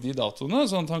søke opp de datoene,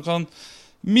 sånn at han kan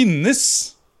minnes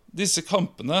disse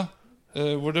kampene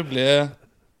hvor det ble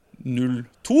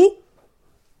 0-2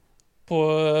 på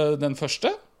den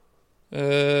første,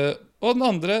 og den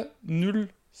andre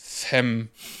 0-5.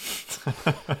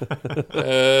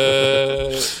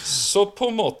 Så på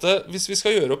en måte, hvis vi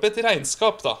skal gjøre opp et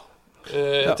regnskap da,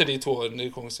 etter de 2 årene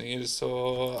i Kongsvinger, så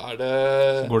er det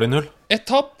går det 0? 1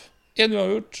 tap, 1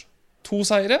 uavgjort, 2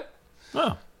 seire. Ja.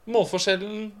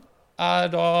 Målforskjellen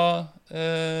er da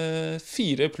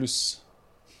 4 pluss.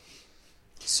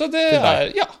 Så det er,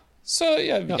 ja. Så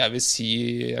jeg vil si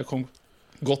jeg kom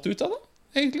godt ut av det,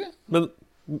 egentlig.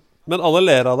 Men alle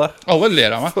ler av det. Alle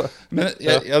ler av meg. Men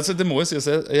altså, det må jo sies,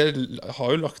 jeg har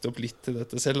jo lagt opp litt til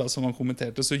dette selv. Som han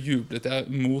kommenterte, så jublet jeg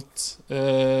mot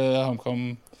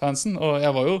HamKam-fansen. Og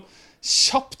jeg var jo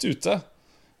kjapt ute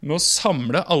med å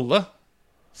samle alle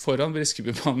foran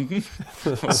Briskebybanden,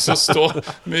 og så stå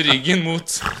med ryggen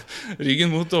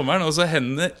mot dommeren, og så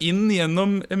hendene inn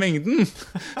gjennom mengden,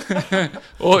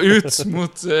 og ut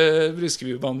mot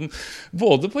Briskebybanden.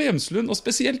 Både på Hjemslund, og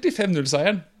spesielt i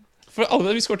 5-0-seieren. For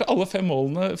vi skårte alle 5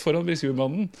 målene foran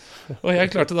Briskebybanden, og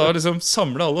jeg klarte da å liksom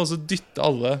samle alle, og så dytte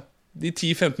alle de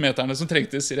 10-15 meterne som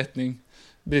trengtes i retning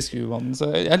Briskebybanden. Så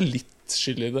jeg er litt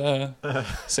skyldig i det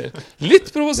selv.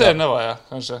 Litt provoserende var jeg,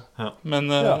 kanskje.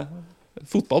 Men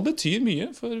fotball betyr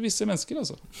mye for visse mennesker,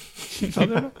 altså.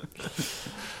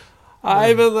 Nei,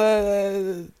 men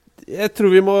jeg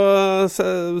tror vi må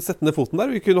sette ned foten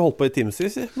der. Vi kunne holdt på i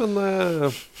timevis, men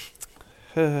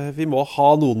vi må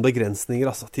ha noen begrensninger,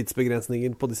 altså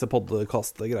tidsbegrensninger på disse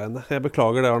podcast-greiene. Jeg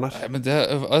beklager det, Arnar. Nei, men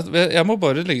jeg må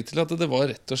bare legge til at det var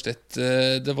rett og slett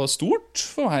det var stort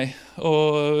for meg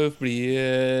å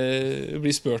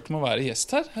bli spurt om å være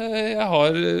gjest her. Jeg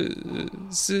har,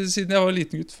 siden jeg var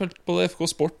liten gutt, følt både FK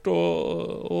Sport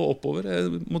og oppover.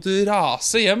 Jeg måtte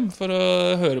rase hjem for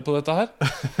å høre på dette her.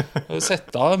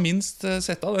 Sette av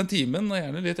den timen, og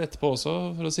gjerne litt etterpå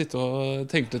også, for å sitte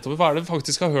og tenke litt over hva er det vi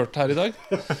faktisk har hørt her i dag.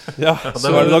 Ja,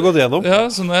 det var det du har gått gjennom. Ja,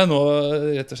 så når jeg nå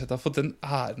rett og slett har fått den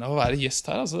æren av å være gjest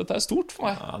her, altså dette er stort for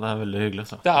meg. Ja, det er veldig hyggelig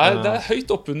så. Det er høyt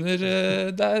oppunder,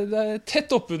 det er tett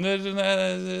oppunder når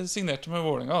jeg signerte med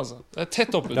Vålinga, altså. Det er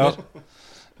tett oppunder.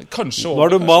 Kanskje over. Nå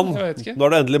er du mann. Nå er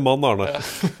du endelig mann, Arne.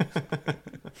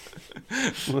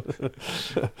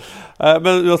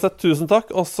 Men uansett, tusen takk.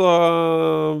 Også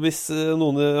hvis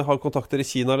noen har kontakter i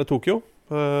Kina eller Tokyo,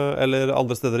 eller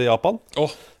andre steder i Japan,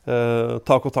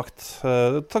 ta kontakt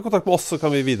med oss, så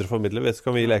kan vi videreformidle. Så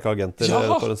kan vi leke agenter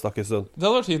for en snakkes stund. Det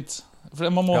hadde vært fint.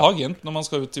 For man må ha agent når man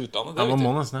skal ut til utlandet. Det man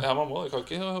må nesten. Ja, man må. Jeg kan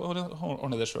ikke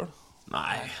ordne det selv.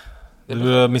 Nei. Du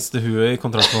mister huet i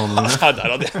kontraktforhandlingene. Ja,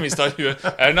 der hadde jeg mistet huet.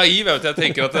 Jeg er naiv, jeg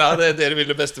tenker at dere vil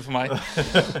det beste for meg.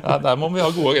 Ja, der må vi ha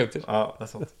gode agenter. Ja, det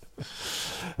er sant.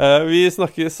 Vi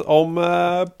snakkes om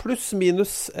pluss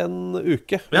minus en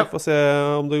uke. Vi får se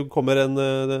om det kommer en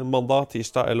mandag,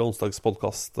 tirsdag eller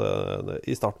onsdagspodcast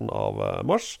i starten av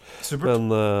mars. Supert.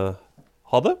 Men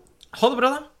ha det. Ha det bra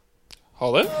da. Ha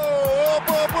det.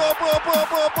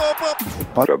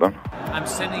 I'm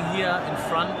sitting here in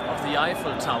front of the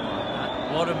Eiffel Tower.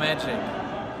 What a magic.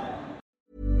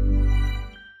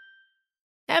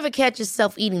 Ever catch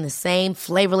yourself eating the same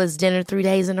flavorless dinner 3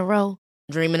 days in a row?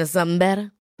 Dreaming of something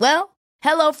better? Well,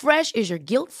 HelloFresh is your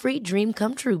guilt-free dream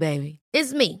come true, baby.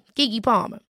 It's me, Keke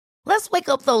Palmer. Let's wake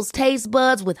up those taste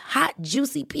buds with hot,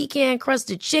 juicy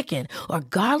pecan-crusted chicken or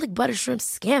garlic butter shrimp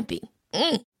scampi.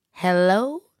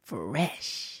 Hello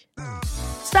Fresh.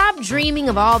 Stop dreaming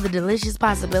of all the delicious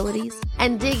possibilities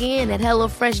and dig in at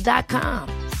HelloFresh.com.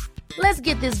 Let's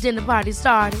get this dinner party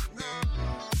started.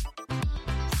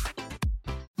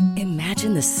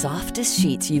 Imagine the softest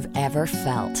sheets you've ever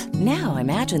felt. Now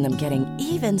imagine them getting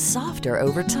even softer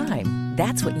over time.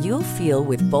 That's what you'll feel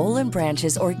with Boll &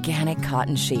 Branch's organic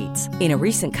cotton sheets. In a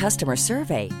recent customer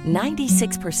survey,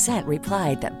 96%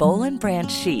 replied that Boll & Branch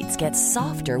sheets get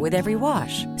softer with every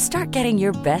wash. Start getting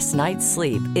your best night's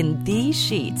sleep in these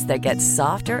sheets that get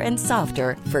softer and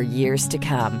softer for years to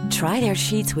come. Try their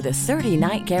sheets with a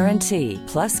 30-night guarantee.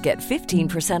 Plus, get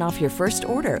 15% off your first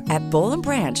order at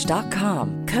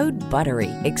bollandbranch.com. Code BUTTERY.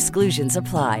 Exclusions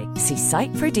apply. See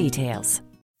site for details.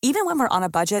 Even when we're on a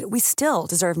budget, we still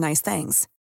deserve nice things.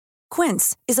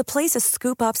 Quince is a place to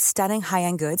scoop up stunning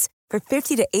high-end goods for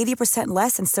 50 to 80%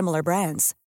 less than similar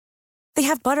brands. They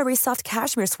have buttery soft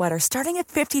cashmere sweaters starting at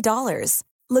 $50,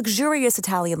 luxurious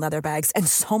Italian leather bags, and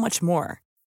so much more.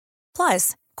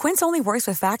 Plus, Quince only works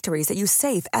with factories that use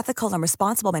safe, ethical, and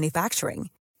responsible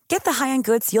manufacturing. Get the high-end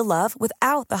goods you'll love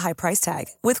without the high price tag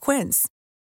with Quince.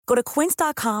 Go to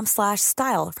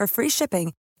quince.com/style for free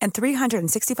shipping and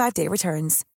 365-day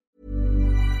returns.